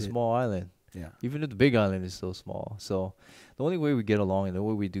 This is a small island. Yeah. Even if the big island is so small. So the only way we get along and the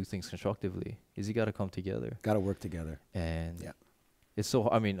way we do things constructively is you got to come together. Got to work together. And it's so,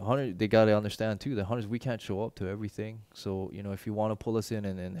 I mean, hunters, they got to understand too that hunters, we can't show up to everything. So, if you want to pull us in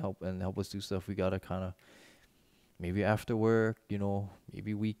and help us do stuff, we got to kind of maybe after work,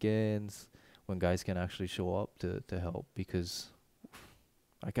 maybe weekends when guys can actually show up to help, because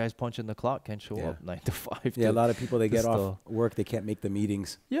our guys punching the clock can't show up 9 to 5. Yeah, a lot of people, they get off work, they can't make the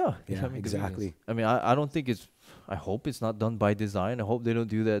meetings. Yeah, exactly. I mean, I don't think I hope it's not done by design. I hope they don't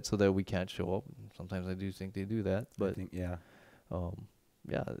do that so that we can't show up. Sometimes I do think they do that, but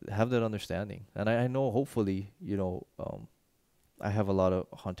have that understanding. And I know hopefully, I have a lot of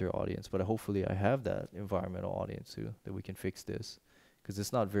hunter audience, but hopefully I have that environmental audience too, that we can fix this, because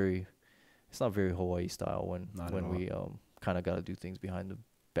it's not very Hawaii style when we kind of got to do things behind the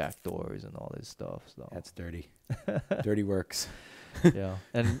back doors and all this stuff. So that's dirty. Dirty works. Yeah.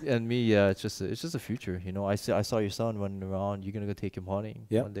 And me, it's just a future. I saw your son running around. You're gonna go take him hunting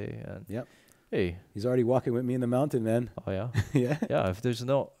one day, and hey, he's already walking with me in the mountain, man. Oh yeah. Yeah. If there's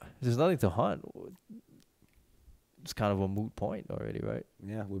nothing to hunt, it's kind of a moot point already, right?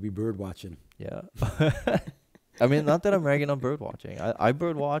 Yeah, we'll be bird watching. Yeah. I mean, not that I'm ragging on bird watching. I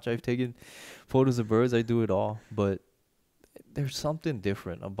bird watch. I've taken photos of birds. I do it all. But there's something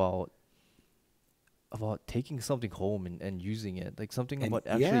different about taking something home and using it. Like something about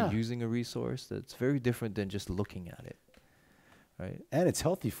actually using a resource that's very different than just looking at it. Right. And it's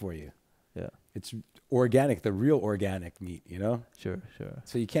healthy for you. Yeah. It's organic, the real organic meat, Sure.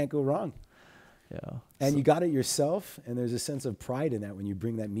 So you can't go wrong. Yeah. And you got it yourself, and there's a sense of pride in that when you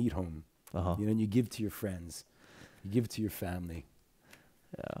bring that meat home. Uh-huh. You know, and you give to your friends, you give to your family.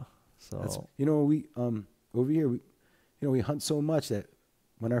 Yeah. That's, So you know, we over here, we hunt so much that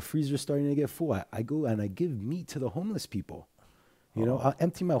when our freezer's starting to get full, I go and I give meat to the homeless people. You know, I'll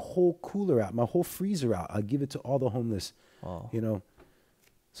empty my whole cooler out, my whole freezer out. I'll give it to all the homeless. You know,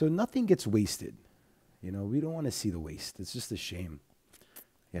 so nothing gets wasted. You know, we don't want to see the waste. It's just a shame.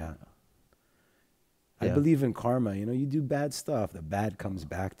 Yeah. I believe in karma. You know, you do bad stuff, the bad comes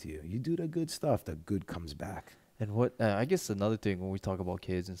back to you. You do the good stuff, the good comes back. And what I guess another thing when we talk about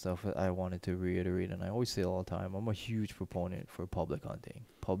kids and stuff, I wanted to reiterate, and I always say it all the time, I'm a huge proponent for public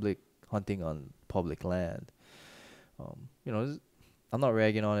hunting on public land. You know, I'm not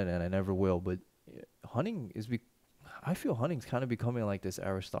ragging on it, and I never will, but hunting I feel hunting's kind of becoming like this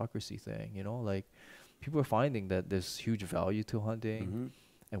aristocracy thing, you know, like people are finding that there's huge value to hunting. Mm-hmm.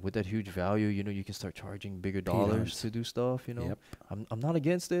 And with that huge value, you know, you can start charging bigger dollars to do stuff, you know. Yep. I'm not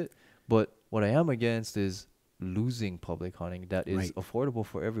against it, but what I am against is losing public hunting that is affordable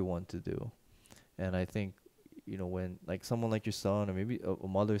for everyone to do. And I think, you know, when like someone like your son or maybe a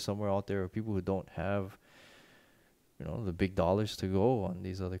mother somewhere out there or people who don't have, you know, the big dollars to go on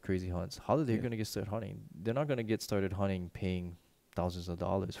these other crazy hunts, how are they going to get started hunting? They're not going to get started hunting paying thousands of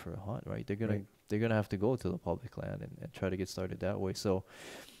dollars for a hunt, right? They're going to have to go to the public land and try to get started that way. So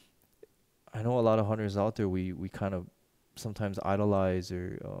I know a lot of hunters out there, we kind of sometimes idolize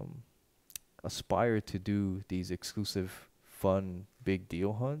or aspire to do these exclusive, fun, big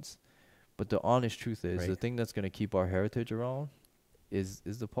deal hunts. But the honest truth is the thing that's going to keep our heritage around is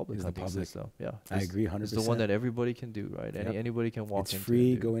the public hunting system. Yeah. I agree 100%. It's the one that everybody can do, right? Anybody can walk into. It's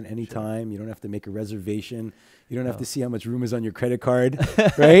free, go in anytime. You don't have to make a reservation. You don't have to see how much room is on your credit card,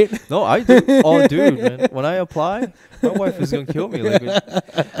 right? No, I do. Oh, dude, man. When I apply, my wife is going to kill me.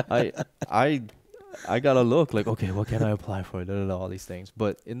 Like, I got to look like, okay, what can I apply for? All these things.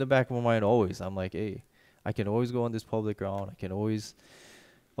 But in the back of my mind, always, I'm like, hey, I can always go on this public ground. I can always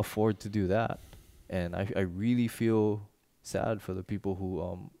afford to do that. And I really feel sad for the people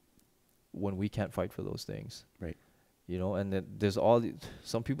who, when we can't fight for those things. Right. You know, and then there's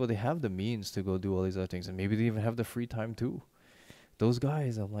some people, they have the means to go do all these other things. And maybe they even have the free time too. Those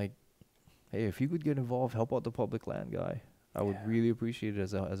guys, I'm like, hey, if you could get involved, help out the public land guy. I would really appreciate it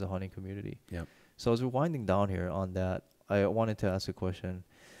as a hunting community. Yep. So as we're winding down here on that, I wanted to ask a question.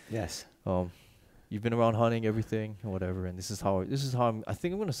 Yes. You've been around hunting, everything, whatever, and this is how I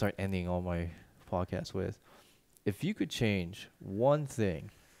think I'm going to start ending all my podcasts with. If you could change one thing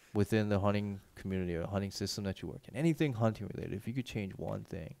within the hunting community or hunting system that you work in, anything hunting related, if you could change one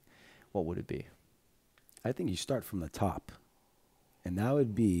thing, what would it be? I think you start from the top, and that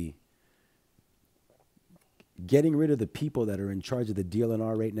would be getting rid of the people that are in charge of the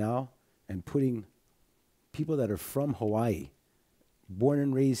DLNR right now and putting people that are from Hawaii, born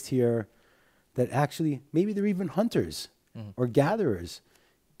and raised here, that actually, maybe they're even hunters or gatherers,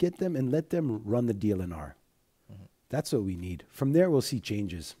 get them and let them run the DLNR. That's what we need. From there, we'll see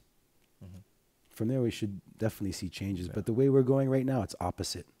changes. From there, we should definitely see changes. But the way we're going right now, it's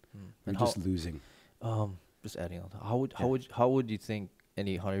opposite. We're just losing. Just adding on, how would you think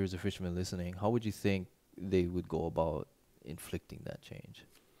any hunters or fishermen listening, how would you think they would go about inflicting that change?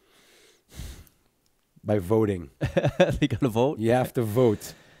 By voting. They gotta vote? You have to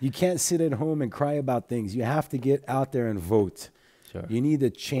vote. You can't sit at home and cry about things. You have to get out there and vote. Sure. You need a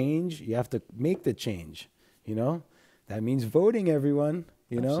change. You have to make the change. You know? That means voting, everyone.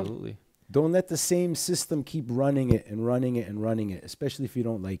 You know? Absolutely. Don't let the same system keep running it and running it and running it, especially if you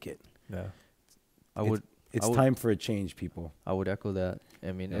don't like it. Yeah. It's time for a change, people. I would echo that.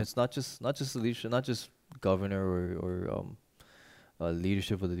 I mean, it's not just the leadership, not just governor or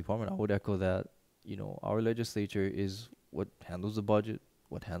leadership of the department. I would echo that. You know, our legislature is what handles the budget,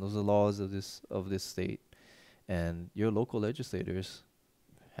 what handles the laws of this state, and your local legislators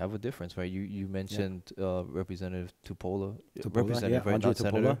have a difference, right? You mentioned Representative Tupola, Representative, right? Not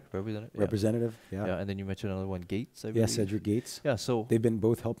Senator. Representative, yeah. And then you mentioned another one, Gates, I believe. Yeah, Cedric Gates. Yeah, so they've been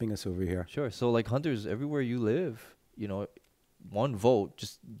both helping us over here. Sure. So like hunters, everywhere you live, you know, one vote,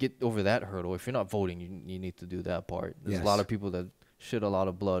 just get over that hurdle. If you're not voting, you need to do that part. There's a lot of people that shed a lot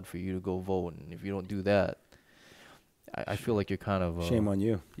of blood for you to go vote, and if you don't do that, I feel like you're kind of shame on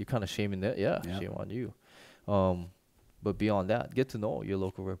you. You're kind of shaming that. Yeah, shame on you. But beyond that, get to know your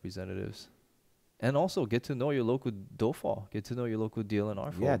local representatives, and also get to know your local DOFA. Get to know your local DLNR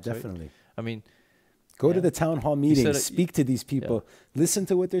folks. Yeah, definitely. Right? I mean, go to the town hall meetings, speak to these people, listen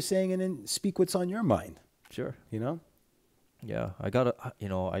to what they're saying, and then speak what's on your mind. Sure. You know. Yeah, I gotta. You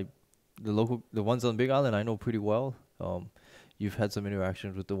know, the ones on Big Island I know pretty well. you've had some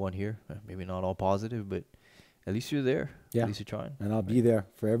interactions with the one here. Maybe not all positive, but at least you're there. Yeah. At least you're trying. And I'll be there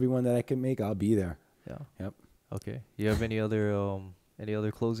for everyone that I can make. I'll be there. Yeah. Yep. Okay. You have any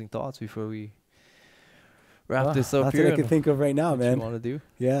other closing thoughts before we wrap this up That's here? what I can think of right now, what man. you want to do?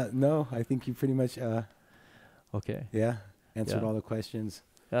 Yeah. No, I think you pretty much, Okay. yeah, answered Yeah. all the questions.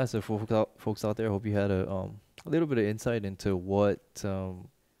 Yeah. So for folks out there, I hope you had a little bit of insight into what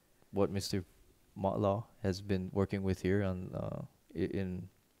Mr. Motlagh has been working with here on in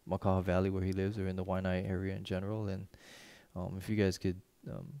Motlagh Valley where he lives, or in the Waianae area in general. And if you guys could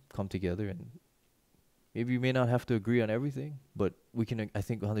come together, and maybe you may not have to agree on everything, but we can. I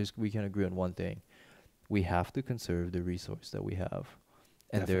think we can agree on one thing: we have to conserve the resource that we have,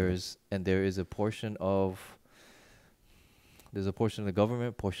 and Definitely. there is a portion of the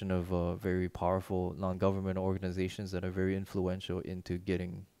government, portion of very powerful non-government organizations that are very influential into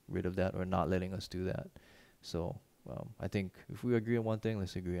getting rid of that or not letting us do that. So I think if we agree on one thing,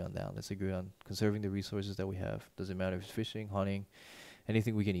 let's agree on that. Let's agree on conserving the resources that we have. Doesn't matter if it's fishing, hunting,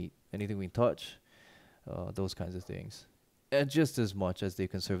 anything we can eat, anything we can touch, those kinds of things. And just as much as they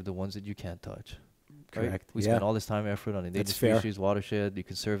conserve the ones that you can't touch. Right? Correct. We Yeah. spend all this time and effort on endangered That's fair. species, watershed. You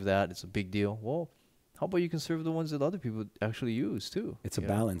conserve that. It's a big deal. Well, how about you conserve the ones that other people actually use too? It's a you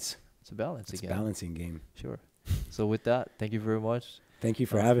know? balance. It's a balance It's a again. balancing game. Sure. So with that, thank you very much. Thank you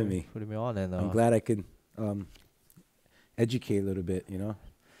for having me. Putting me on. And I'm glad I could educate a little bit, you know.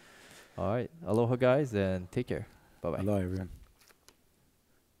 all right. Aloha, guys, and take care. Bye-bye. Hello, everyone.